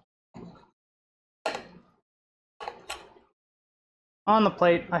 On the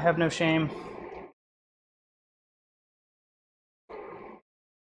plate, I have no shame.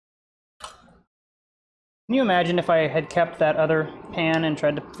 Can you imagine if I had kept that other pan and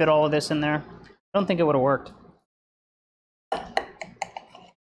tried to fit all of this in there? I don't think it would have worked.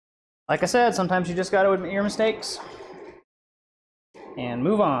 Like I said, sometimes you just got to admit your mistakes and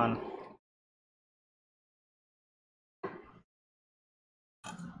move on.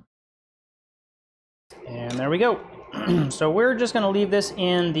 And there we go. So we're just going to leave this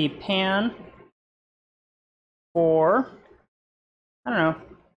in the pan for, I don't know,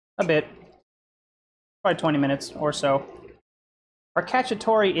 a bit. Probably 20 minutes or so. Our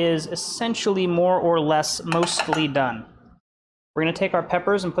cacciatore is essentially more or less mostly done. We're going to take our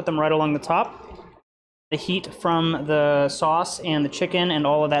peppers and put them right along the top. The heat from the sauce and the chicken and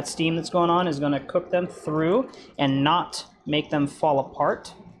all of that steam that's going on is going to cook them through and not make them fall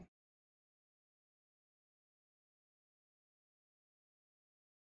apart.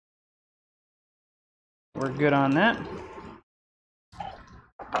 We're good on that.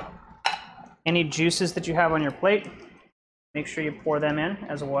 Any juices that you have on your plate, make sure you pour them in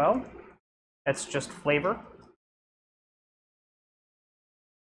as well. That's just flavor.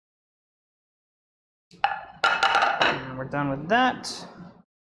 And we're done with that.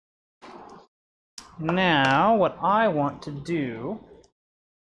 Now, what I want to do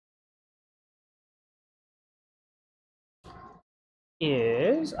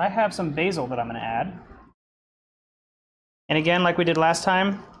is I have some basil that I'm going to add. And again, like we did last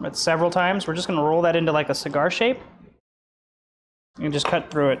time, but several times, we're just going to roll that into like a cigar shape and just cut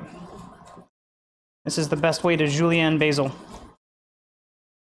through it. This is the best way to julienne basil.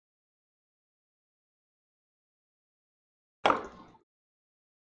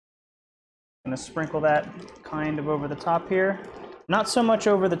 I'm going to sprinkle that kind of over the top here. Not so much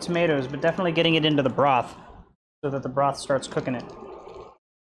over the tomatoes, but definitely getting it into the broth so that the broth starts cooking it.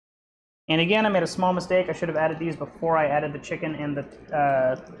 And again, I made a small mistake. I should have added these before I added the chicken and the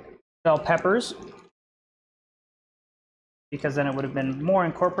bell peppers, because then it would have been more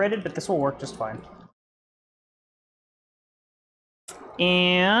incorporated, but this will work just fine.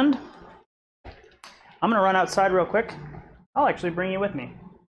 And I'm going to run outside real quick. I'll actually bring you with me.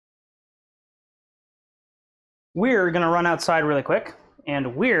 We're going to run outside really quick,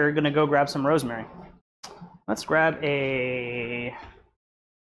 and we're going to go grab some rosemary. Let's grab a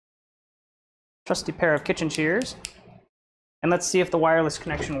trusty pair of kitchen shears, and let's see if the wireless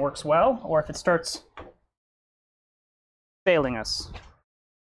connection works well or if it starts failing us.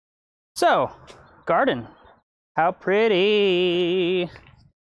 So, garden. How pretty.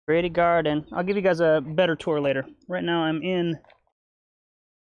 Pretty garden. I'll give you guys a better tour later. Right now I'm in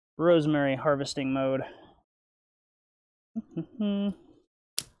rosemary harvesting mode.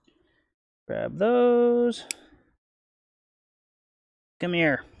 Grab those. Come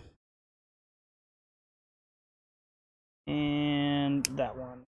here. And that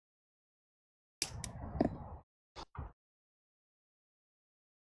one.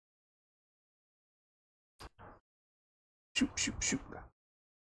 Shoot, shoot, shoot.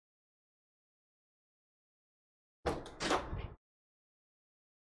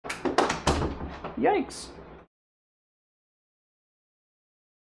 Yikes.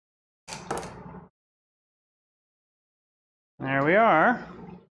 There we are.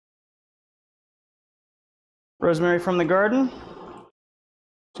 Rosemary from the garden.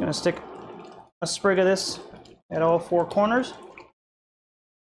 Just gonna stick a sprig of this at all four corners.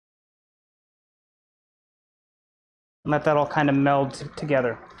 And let that all kind of meld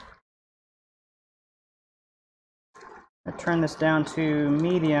together. I turn this down to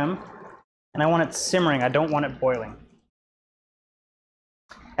medium, and I want it simmering. I don't want it boiling.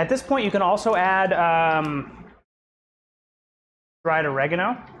 At this point, you can also add dried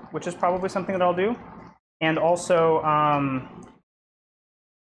oregano, which is probably something that I'll do, and also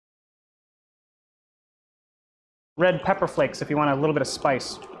red pepper flakes if you want a little bit of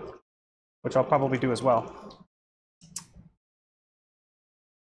spice, which I'll probably do as well.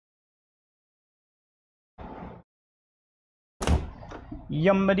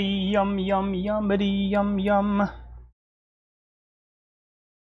 Yummity, yum, yum, yummity, yum, yum.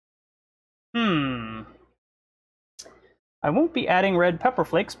 I won't be adding red pepper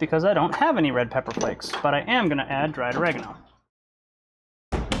flakes because I don't have any red pepper flakes, but I am going to add dried oregano.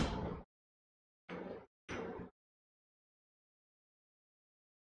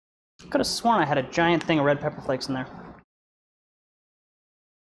 Could have sworn I had a giant thing of red pepper flakes in there.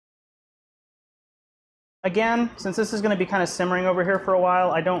 Again, since this is going to be kind of simmering over here for a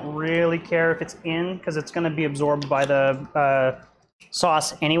while, I don't really care if it's in, because it's going to be absorbed by the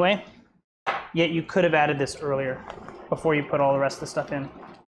sauce anyway. Yet you could have added this earlier, before you put all the rest of the stuff in.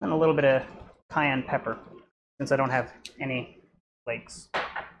 And a little bit of cayenne pepper, since I don't have any flakes.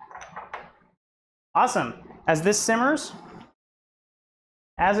 Awesome. As this simmers,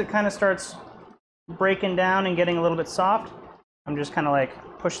 as it kind of starts breaking down and getting a little bit soft, I'm just kind of like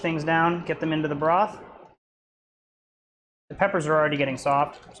push things down, get them into the broth. The peppers are already getting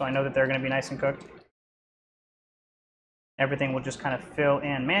soft, so I know that they're going to be nice and cooked. Everything will just kind of fill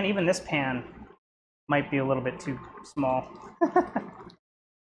in. Man, even this pan might be a little bit too small.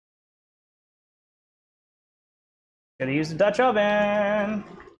 Gotta use the Dutch oven.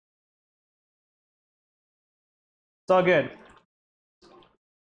 It's all good.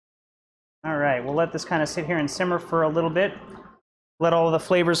 All right, we'll let this kind of sit here and simmer for a little bit. Let all the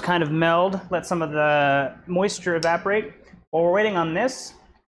flavors kind of meld. Let some of the moisture evaporate. While we're waiting on this,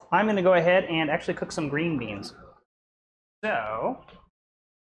 I'm going to go ahead and actually cook some green beans. So,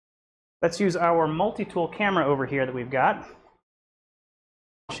 let's use our multi-tool camera over here that we've got.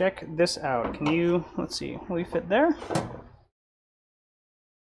 Check this out. Can you, let's see, will you fit there?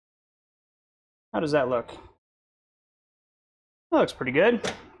 How does that look? That looks pretty good.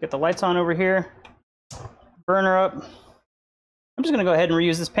 Get the lights on over here. Burner up. I'm just going to go ahead and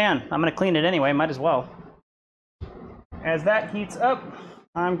reuse this pan. I'm going to clean it anyway, might as well. As that heats up,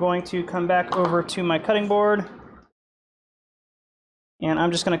 I'm going to come back over to my cutting board. And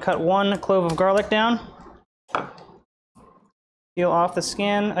I'm just going to cut one clove of garlic down. Peel off the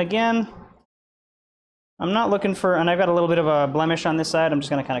skin again. I'm not looking for, and I've got a little bit of a blemish on this side. I'm just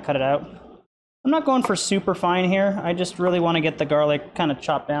going to kind of cut it out. I'm not going for super fine here. I just really want to get the garlic kind of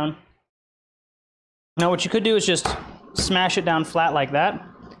chopped down. Now what you could do is just smash it down flat like that.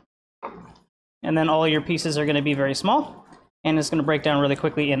 And then all your pieces are going to be very small. And it's going to break down really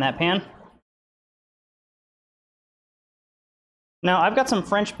quickly in that pan. Now I've got some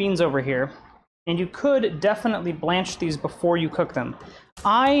French beans over here. And you could definitely blanch these before you cook them.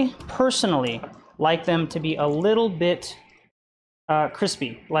 I personally like them to be a little bit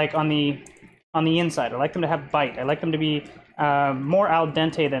crispy, like on the inside. I like them to have bite. I like them to be more al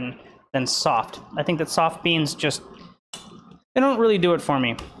dente than soft. I think that soft beans just, they don't really do it for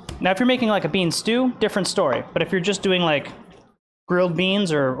me. Now, if you're making like a bean stew, different story. But if you're just doing like grilled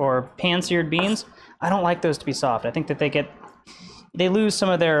beans or pan-seared beans, I don't like those to be soft. I think that they lose some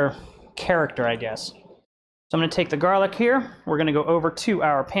of their character, I guess. So I'm going to take the garlic here. We're going to go over to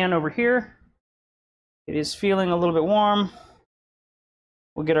our pan over here. It is feeling a little bit warm.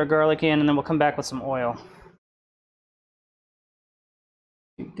 We'll get our garlic in, and then we'll come back with some oil.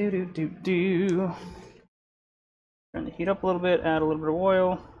 Turn the heat up a little bit, add a little bit of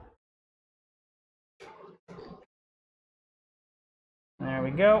oil. There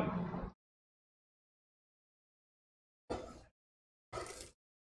we go.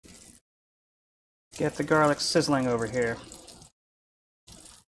 Get the garlic sizzling over here.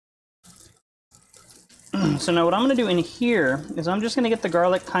 So now what I'm going to do in here is I'm just going to get the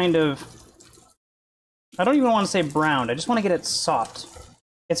garlic kind of, I don't even want to say browned, I just want to get it soft.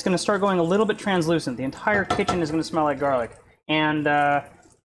 It's going to start going a little bit translucent. The entire kitchen is going to smell like garlic. And I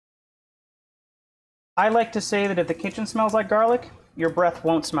like to say that if the kitchen smells like garlic, your breath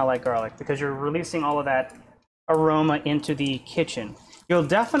won't smell like garlic because you're releasing all of that aroma into the kitchen. You'll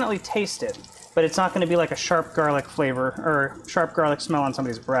definitely taste it, but it's not going to be like a sharp garlic flavor or sharp garlic smell on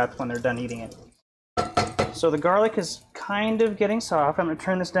somebody's breath when they're done eating it. So the garlic is kind of getting soft. I'm going to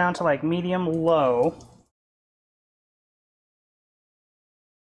turn this down to like medium-low.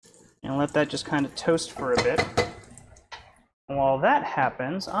 And let that just kind of toast for a bit. And while that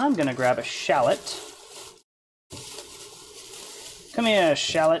happens, I'm gonna grab a shallot. Come here,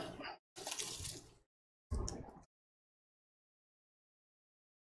 shallot.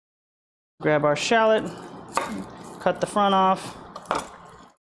 Grab our shallot, cut the front off,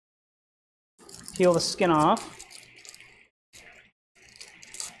 peel the skin off.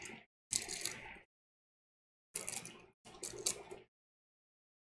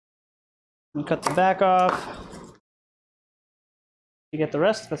 And cut the back off. You get the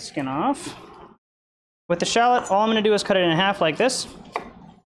rest of the skin off. With the shallot, all I'm going to do is cut it in half like this.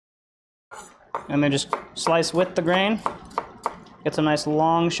 And then just slice with the grain. Get some nice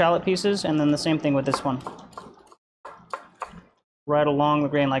long shallot pieces, and then the same thing with this one. Right along the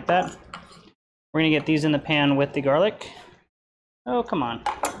grain like that. We're going to get these in the pan with the garlic. Oh, come on.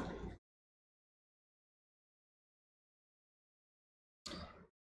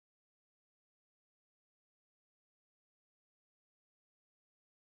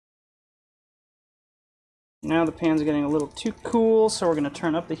 Now the pan's getting a little too cool, so we're going to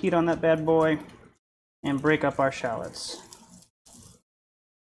turn up the heat on that bad boy and break up our shallots.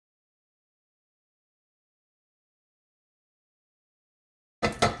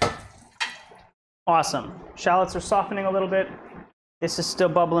 Awesome. Shallots are softening a little bit. This is still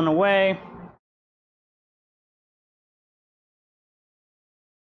bubbling away.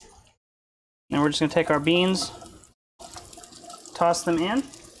 Now we're just going to take our beans, toss them in.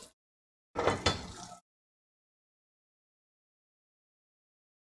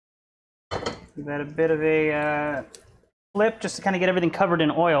 Give that a bit of a flip just to kind of get everything covered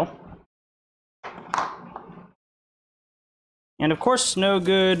in oil. And of course, no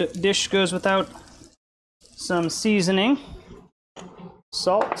good dish goes without some seasoning.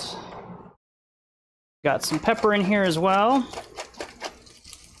 Salt. Got some pepper in here as well.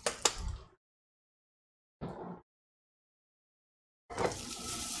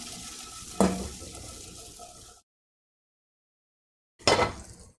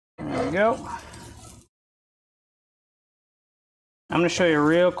 There we go. I'm going to show you a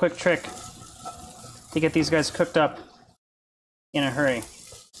real quick trick to get these guys cooked up in a hurry.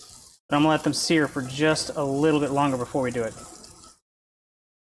 But I'm going to let them sear for just a little bit longer before we do it.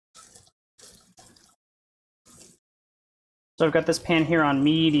 So I've got this pan here on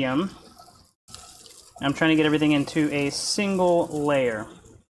medium. I'm trying to get everything into a single layer.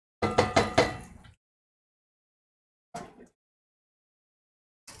 You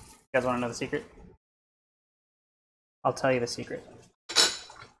guys want to know the secret? I'll tell you the secret.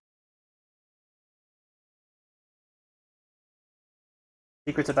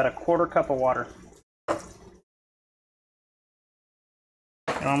 Secret's about a quarter cup of water.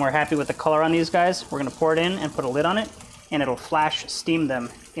 And when we're happy with the color on these guys, we're going to pour it in and put a lid on it, and it'll flash steam them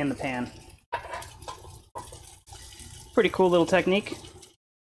in the pan. Pretty cool little technique.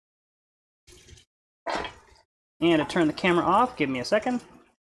 And to turn the camera off, give me a second.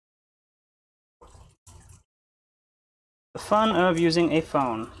 The fun of using a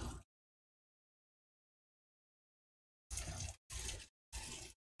phone.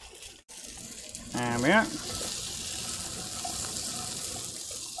 There we are.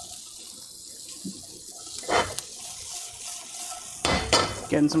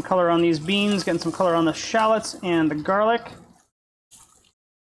 Getting some color on these beans, getting some color on the shallots and the garlic.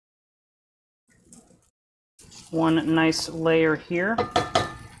 One nice layer here.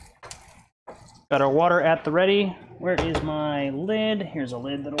 Got our water at the ready. Where is my lid? Here's a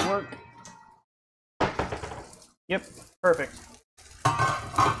lid that'll work. Yep, perfect.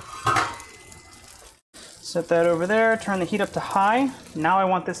 Set that over there, turn the heat up to high. Now I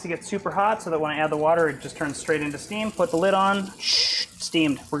want this to get super hot so that when I add the water, it just turns straight into steam. Put the lid on, shh,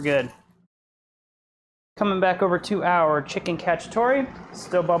 steamed, we're good. Coming back over to our chicken cacciatore,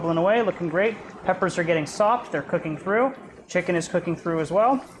 still bubbling away, looking great. Peppers are getting soft, they're cooking through. Chicken is cooking through as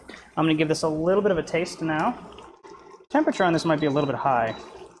well. I'm gonna give this a little bit of a taste now. Temperature on this might be a little bit high.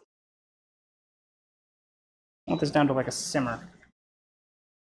 I want this down to like a simmer.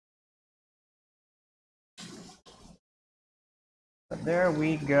 But there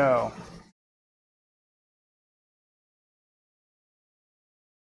we go.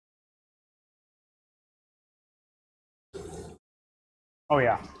 Oh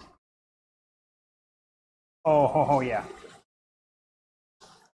yeah. Oh yeah.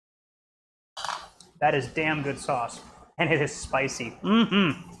 That is damn good sauce. And it is spicy.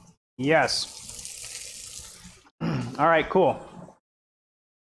 Mm-hmm. Yes. All right, cool.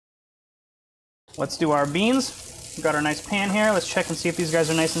 Let's do our beans. We've got our nice pan here. Let's check and see if these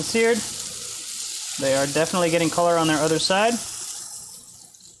guys are nice and seared. They are definitely getting color on their other side.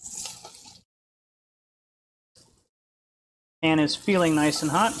 Pan is feeling nice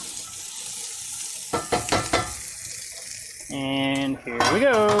and hot. And here we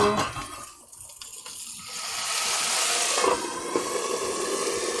go.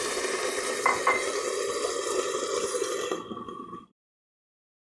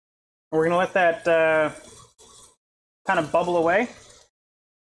 We're going to let that kind of bubble away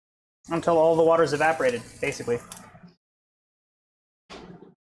until all the water's evaporated, basically.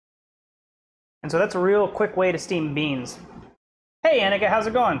 And so that's a real quick way to steam beans. Hey, Annika, how's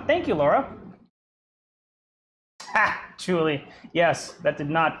it going? Thank you, Laura. Ha, Julie. Yes, that did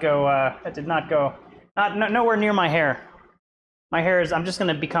not go. Nowhere near my hair. My hair is. I'm just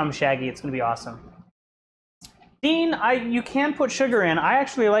gonna become shaggy. It's gonna be awesome. Dean, you can put sugar in. I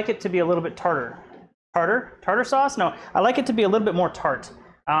actually like it to be a little bit tartar. Tartar sauce? No, I like it to be a little bit more tart.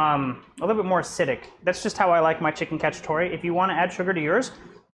 A little bit more acidic. That's just how I like my chicken cacciatore. If you want to add sugar to yours,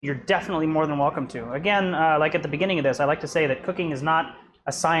 you're definitely more than welcome to. Again, like at the beginning of this, I like to say that cooking is not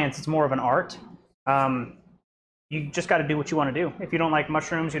a science, it's more of an art. You just got to do what you want to do. If you don't like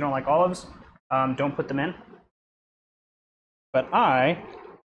mushrooms, you don't like olives, don't put them in. But I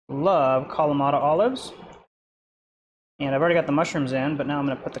love Kalamata olives. And I've already got the mushrooms in, but now I'm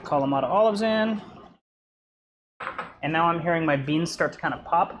going to put the Kalamata olives in. And now I'm hearing my beans start to kind of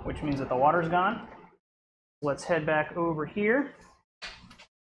pop, which means that the water's gone. Let's head back over here.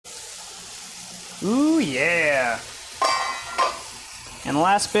 Ooh, yeah. And the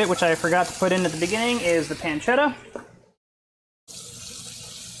last bit, which I forgot to put in at the beginning, is the pancetta.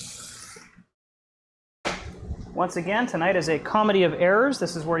 Once again, tonight is a comedy of errors.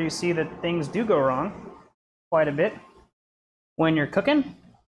 This is where you see that things do go wrong quite a bit when you're cooking.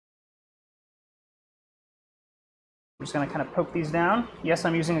 I'm just going to kind of poke these down. Yes,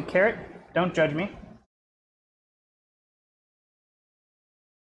 I'm using a carrot. Don't judge me.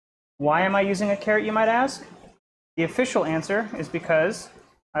 Why am I using a carrot, you might ask? The official answer is because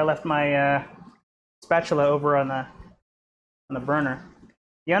I left my spatula over on the burner.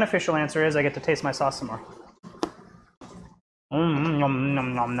 The unofficial answer is I get to taste my sauce some more. Nom,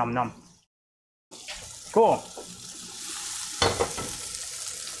 nom, nom, nom, nom. Cool.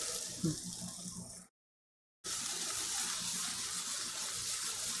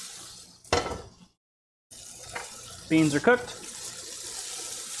 Beans are cooked.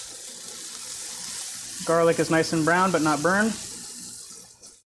 Garlic is nice and brown, but not burned.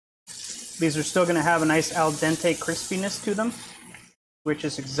 These are still going to have a nice al dente crispiness to them, which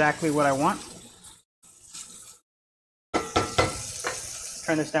is exactly what I want.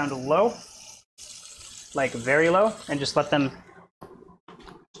 Turn this down to low, like very low, and just let them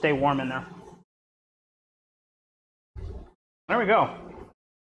stay warm in there. There we go.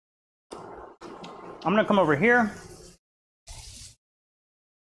 I'm going to come over here.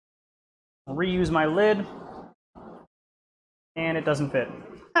 I'll reuse my lid, and it doesn't fit.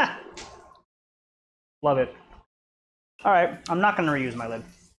 Ha! Love it. All right, I'm not going to reuse my lid.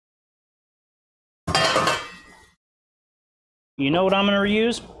 You know what I'm going to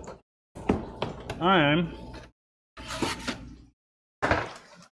reuse? I'm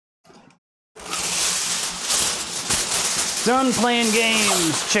done playing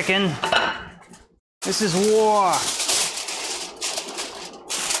games, chicken. This is war.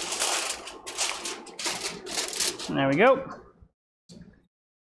 There we go.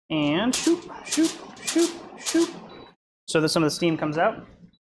 And shoop, shoop, shoop, shoop. So that some of the steam comes out.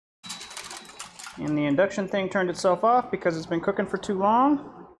 And the induction thing turned itself off because it's been cooking for too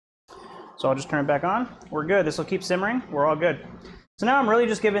long. So I'll just turn it back on. We're good. This will keep simmering. We're all good. So now I'm really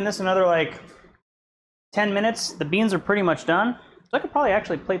just giving this another like 10 minutes. The beans are pretty much done. So I could probably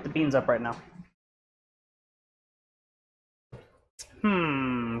actually plate the beans up right now.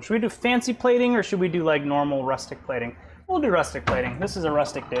 Should we do fancy plating or should we do like normal rustic plating? We'll do rustic plating. This is a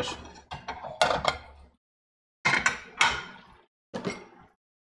rustic dish.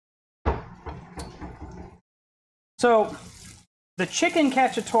 So the chicken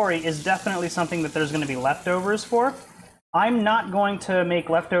cacciatore is definitely something that there's going to be leftovers for. I'm not going to make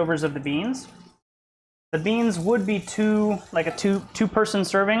leftovers of the beans. The beans would be like a two-person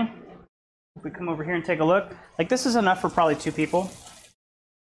serving. If we come over here and take a look, like this is enough for probably 2 people.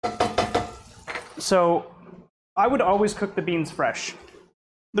 So I would always cook the beans fresh.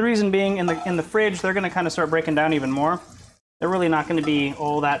 The reason being, in the fridge, they're going to kind of start breaking down even more. They're really not going to be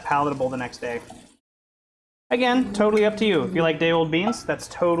all that palatable the next day. Again, totally up to you. If you like day-old beans, that's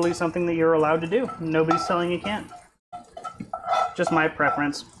totally something that you're allowed to do. Nobody's telling you can't. Just my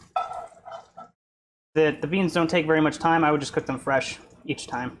preference. The beans don't take very much time. I would just cook them fresh each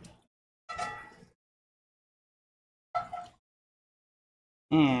time.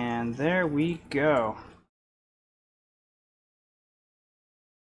 And there we go.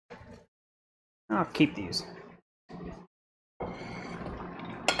 I'll keep these.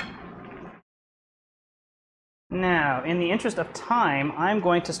 Now, in the interest of time, I'm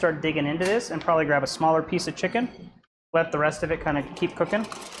going to start digging into this and probably grab a smaller piece of chicken. Let the rest of it kind of keep cooking.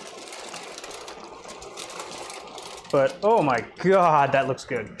 But, oh my god, that looks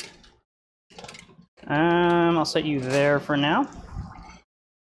good. I'll set you there for now.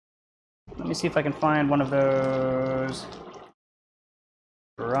 Let me see if I can find one of those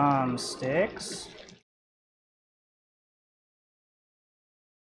drumsticks.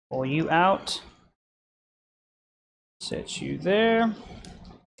 Pull you out. Set you there.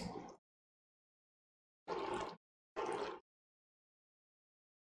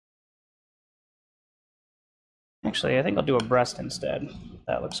 Actually, I think I'll do a breast instead.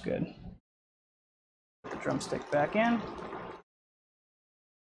 That looks good. Put the drumstick back in.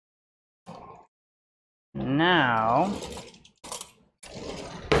 Now,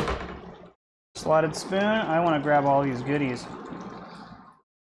 slotted spoon, I want to grab all these goodies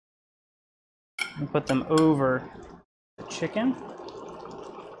and put them over the chicken.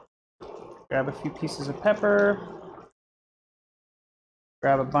 Grab a few pieces of pepper.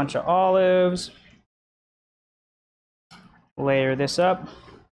 Grab a bunch of olives. Layer this up.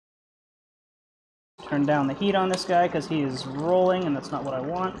 Turn down the heat on this guy because he is rolling and that's not what I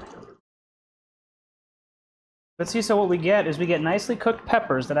want. But see, so what we get is we get nicely cooked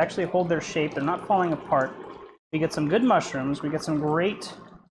peppers that actually hold their shape. They're not falling apart. We get some good mushrooms. We get some great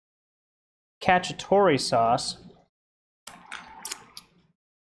cacciatore sauce.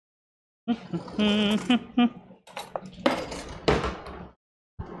 And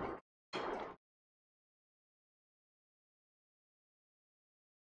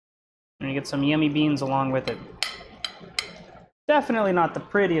you get some yummy beans along with it. Definitely not the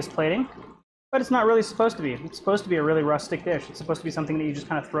prettiest plating, but it's not really supposed to be. It's supposed to be a really rustic dish. It's supposed to be something that you just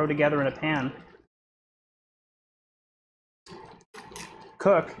kind of throw together in a pan.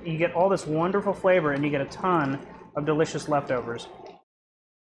 Cook, you get all this wonderful flavor, and you get a ton of delicious leftovers.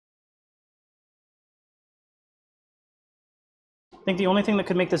 I think the only thing that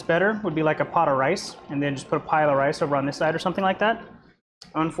could make this better would be like a pot of rice, and then just put a pile of rice over on this side or something like that.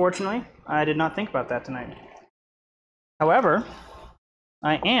 Unfortunately, I did not think about that tonight. However,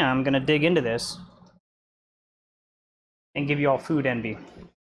 I am going to dig into this and give you all food envy.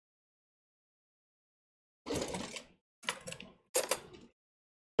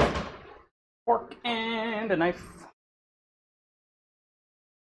 Fork and a knife.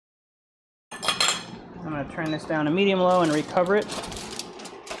 I'm going to turn this down to medium-low and recover it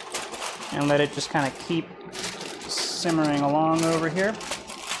and let it just kind of keep simmering along over here.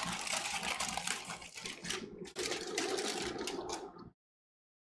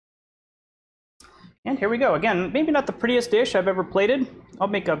 And here we go. Again, maybe not the prettiest dish I've ever plated. I'll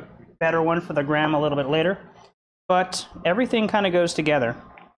make a better one for the gram a little bit later. But everything kind of goes together.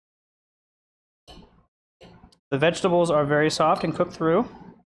 The vegetables are very soft and cooked through.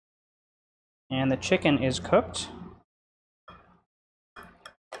 And the chicken is cooked.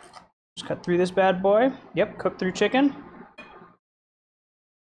 Just cut through this bad boy. Yep, cooked through chicken.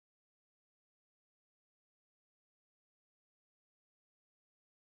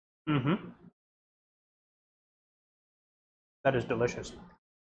 That is delicious.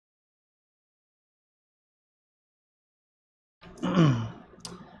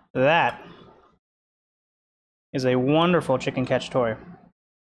 That is a wonderful chicken cacciatore.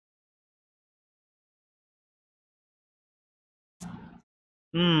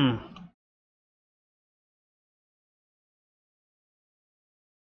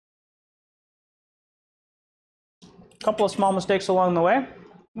 Couple of small mistakes along the way.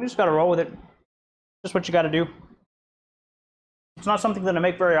 You just gotta roll with it. Just what you gotta do. It's not something that I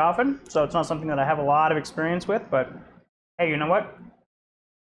make very often, so it's not something that I have a lot of experience with, but hey, you know what?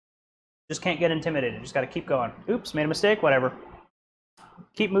 Just can't get intimidated. Just gotta keep going. Oops, made a mistake, whatever.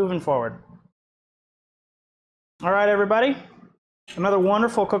 Keep moving forward. All right, everybody. Another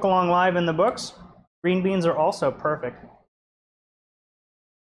wonderful cook-along live in the books. Green beans are also perfect.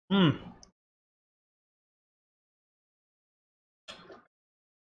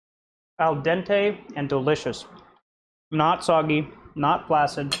 Al dente and delicious. Not soggy, not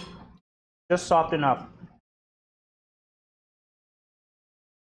flaccid, just soft enough.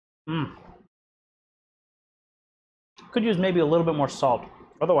 Could use maybe a little bit more salt.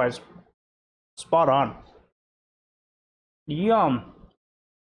 Otherwise, spot on. Yum.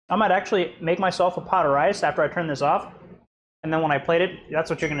 I might actually make myself a pot of rice after I turn this off. And then when I plate it, that's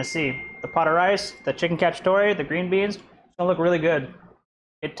what you're going to see. The pot of rice, the chicken cacciatore, the green beans. It's going to look really good.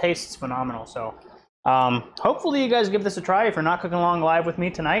 It tastes phenomenal. So Hopefully you guys give this a try if you're not cooking along live with me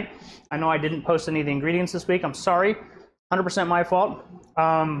tonight. I know I didn't post any of the ingredients this week. I'm sorry. 100% my fault.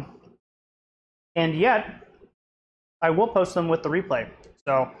 And yet, I will post them with the replay.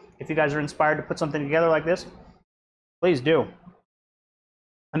 So if you guys are inspired to put something together like this, please do.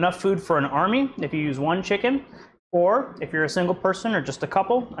 Enough food for an army if you use one chicken, or if you're a single person or just a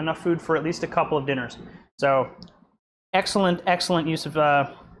couple, enough food for at least a couple of dinners. So excellent, excellent use of,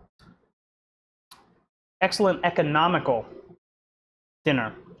 excellent economical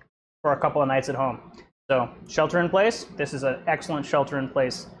dinner for a couple of nights at home. So shelter in place, this is an excellent shelter in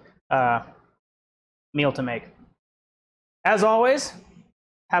place meal to make. As always,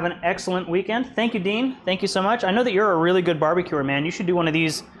 have an excellent weekend. Thank you, Dean. Thank you so much. I know that you're a really good barbecuer, man. You should do one of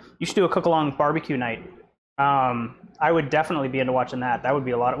these. You should do a cook-along barbecue night. I would definitely be into watching that. That would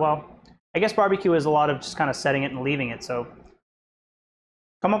be a lot of, well, I guess barbecue is a lot of just kind of setting it and leaving it. So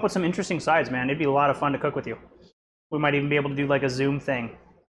come up with some interesting sides, man. It'd be a lot of fun to cook with you. We might even be able to do like a Zoom thing.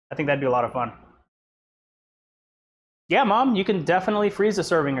 I think that'd be a lot of fun. Yeah, Mom, you can definitely freeze a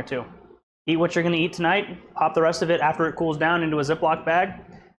serving or two. Eat what you're going to eat tonight, pop the rest of it after it cools down into a Ziploc bag,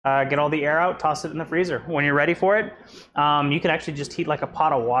 get all the air out, toss it in the freezer. When you're ready for it, you can actually just heat like a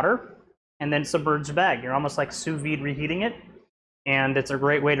pot of water and then submerge the bag. You're almost like sous vide reheating it, and it's a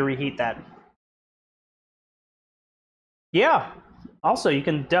great way to reheat that. Yeah, also you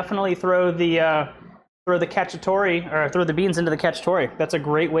can definitely throw the cacciatore, or throw the beans into the cacciatore. That's a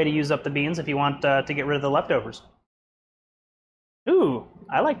great way to use up the beans if you want to get rid of the leftovers. Ooh,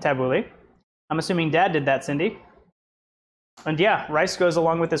 I like tabbouleh. I'm assuming Dad did that, Cindy. And yeah, rice goes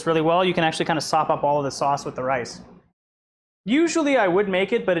along with this really well. You can actually kind of sop up all of the sauce with the rice. Usually I would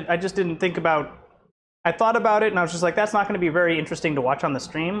make it, but I just didn't think about... I thought about it, and I was just like, that's not going to be very interesting to watch on the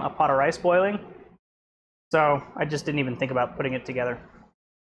stream, a pot of rice boiling. So I just didn't even think about putting it together.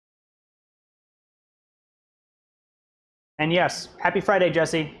 And yes, happy Friday,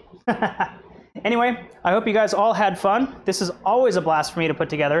 Jesse. Anyway, I hope you guys all had fun. This is always a blast for me to put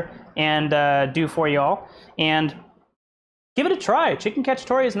together and do for you all. And give it a try. Chicken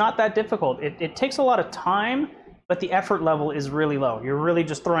cacciatore is not that difficult. It takes a lot of time, but the effort level is really low. You're really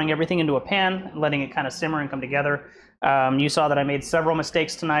just throwing everything into a pan, letting it kind of simmer and come together. You saw that I made several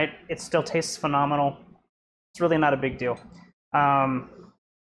mistakes tonight. It still tastes phenomenal. It's really not a big deal.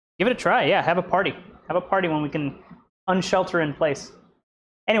 Give it a try. Yeah, have a party. Have a party when we can unshelter in place.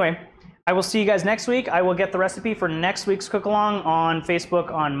 Anyway, I will see you guys next week. I will get the recipe for next week's cook-along on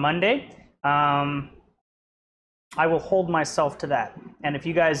Facebook on Monday. I will hold myself to that. And if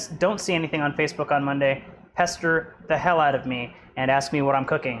you guys don't see anything on Facebook on Monday, pester the hell out of me and ask me what I'm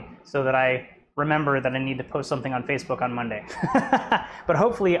cooking so that I remember that I need to post something on Facebook on Monday. But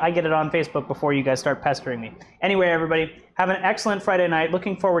hopefully I get it on Facebook before you guys start pestering me. Anyway, everybody, have an excellent Friday night.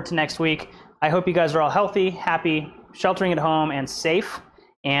 Looking forward to next week. I hope you guys are all healthy, happy, sheltering at home, and safe.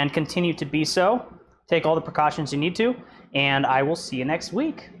 And continue to be so. Take all the precautions you need to, and I will see you next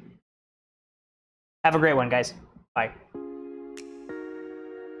week. Have a great one, guys. Bye.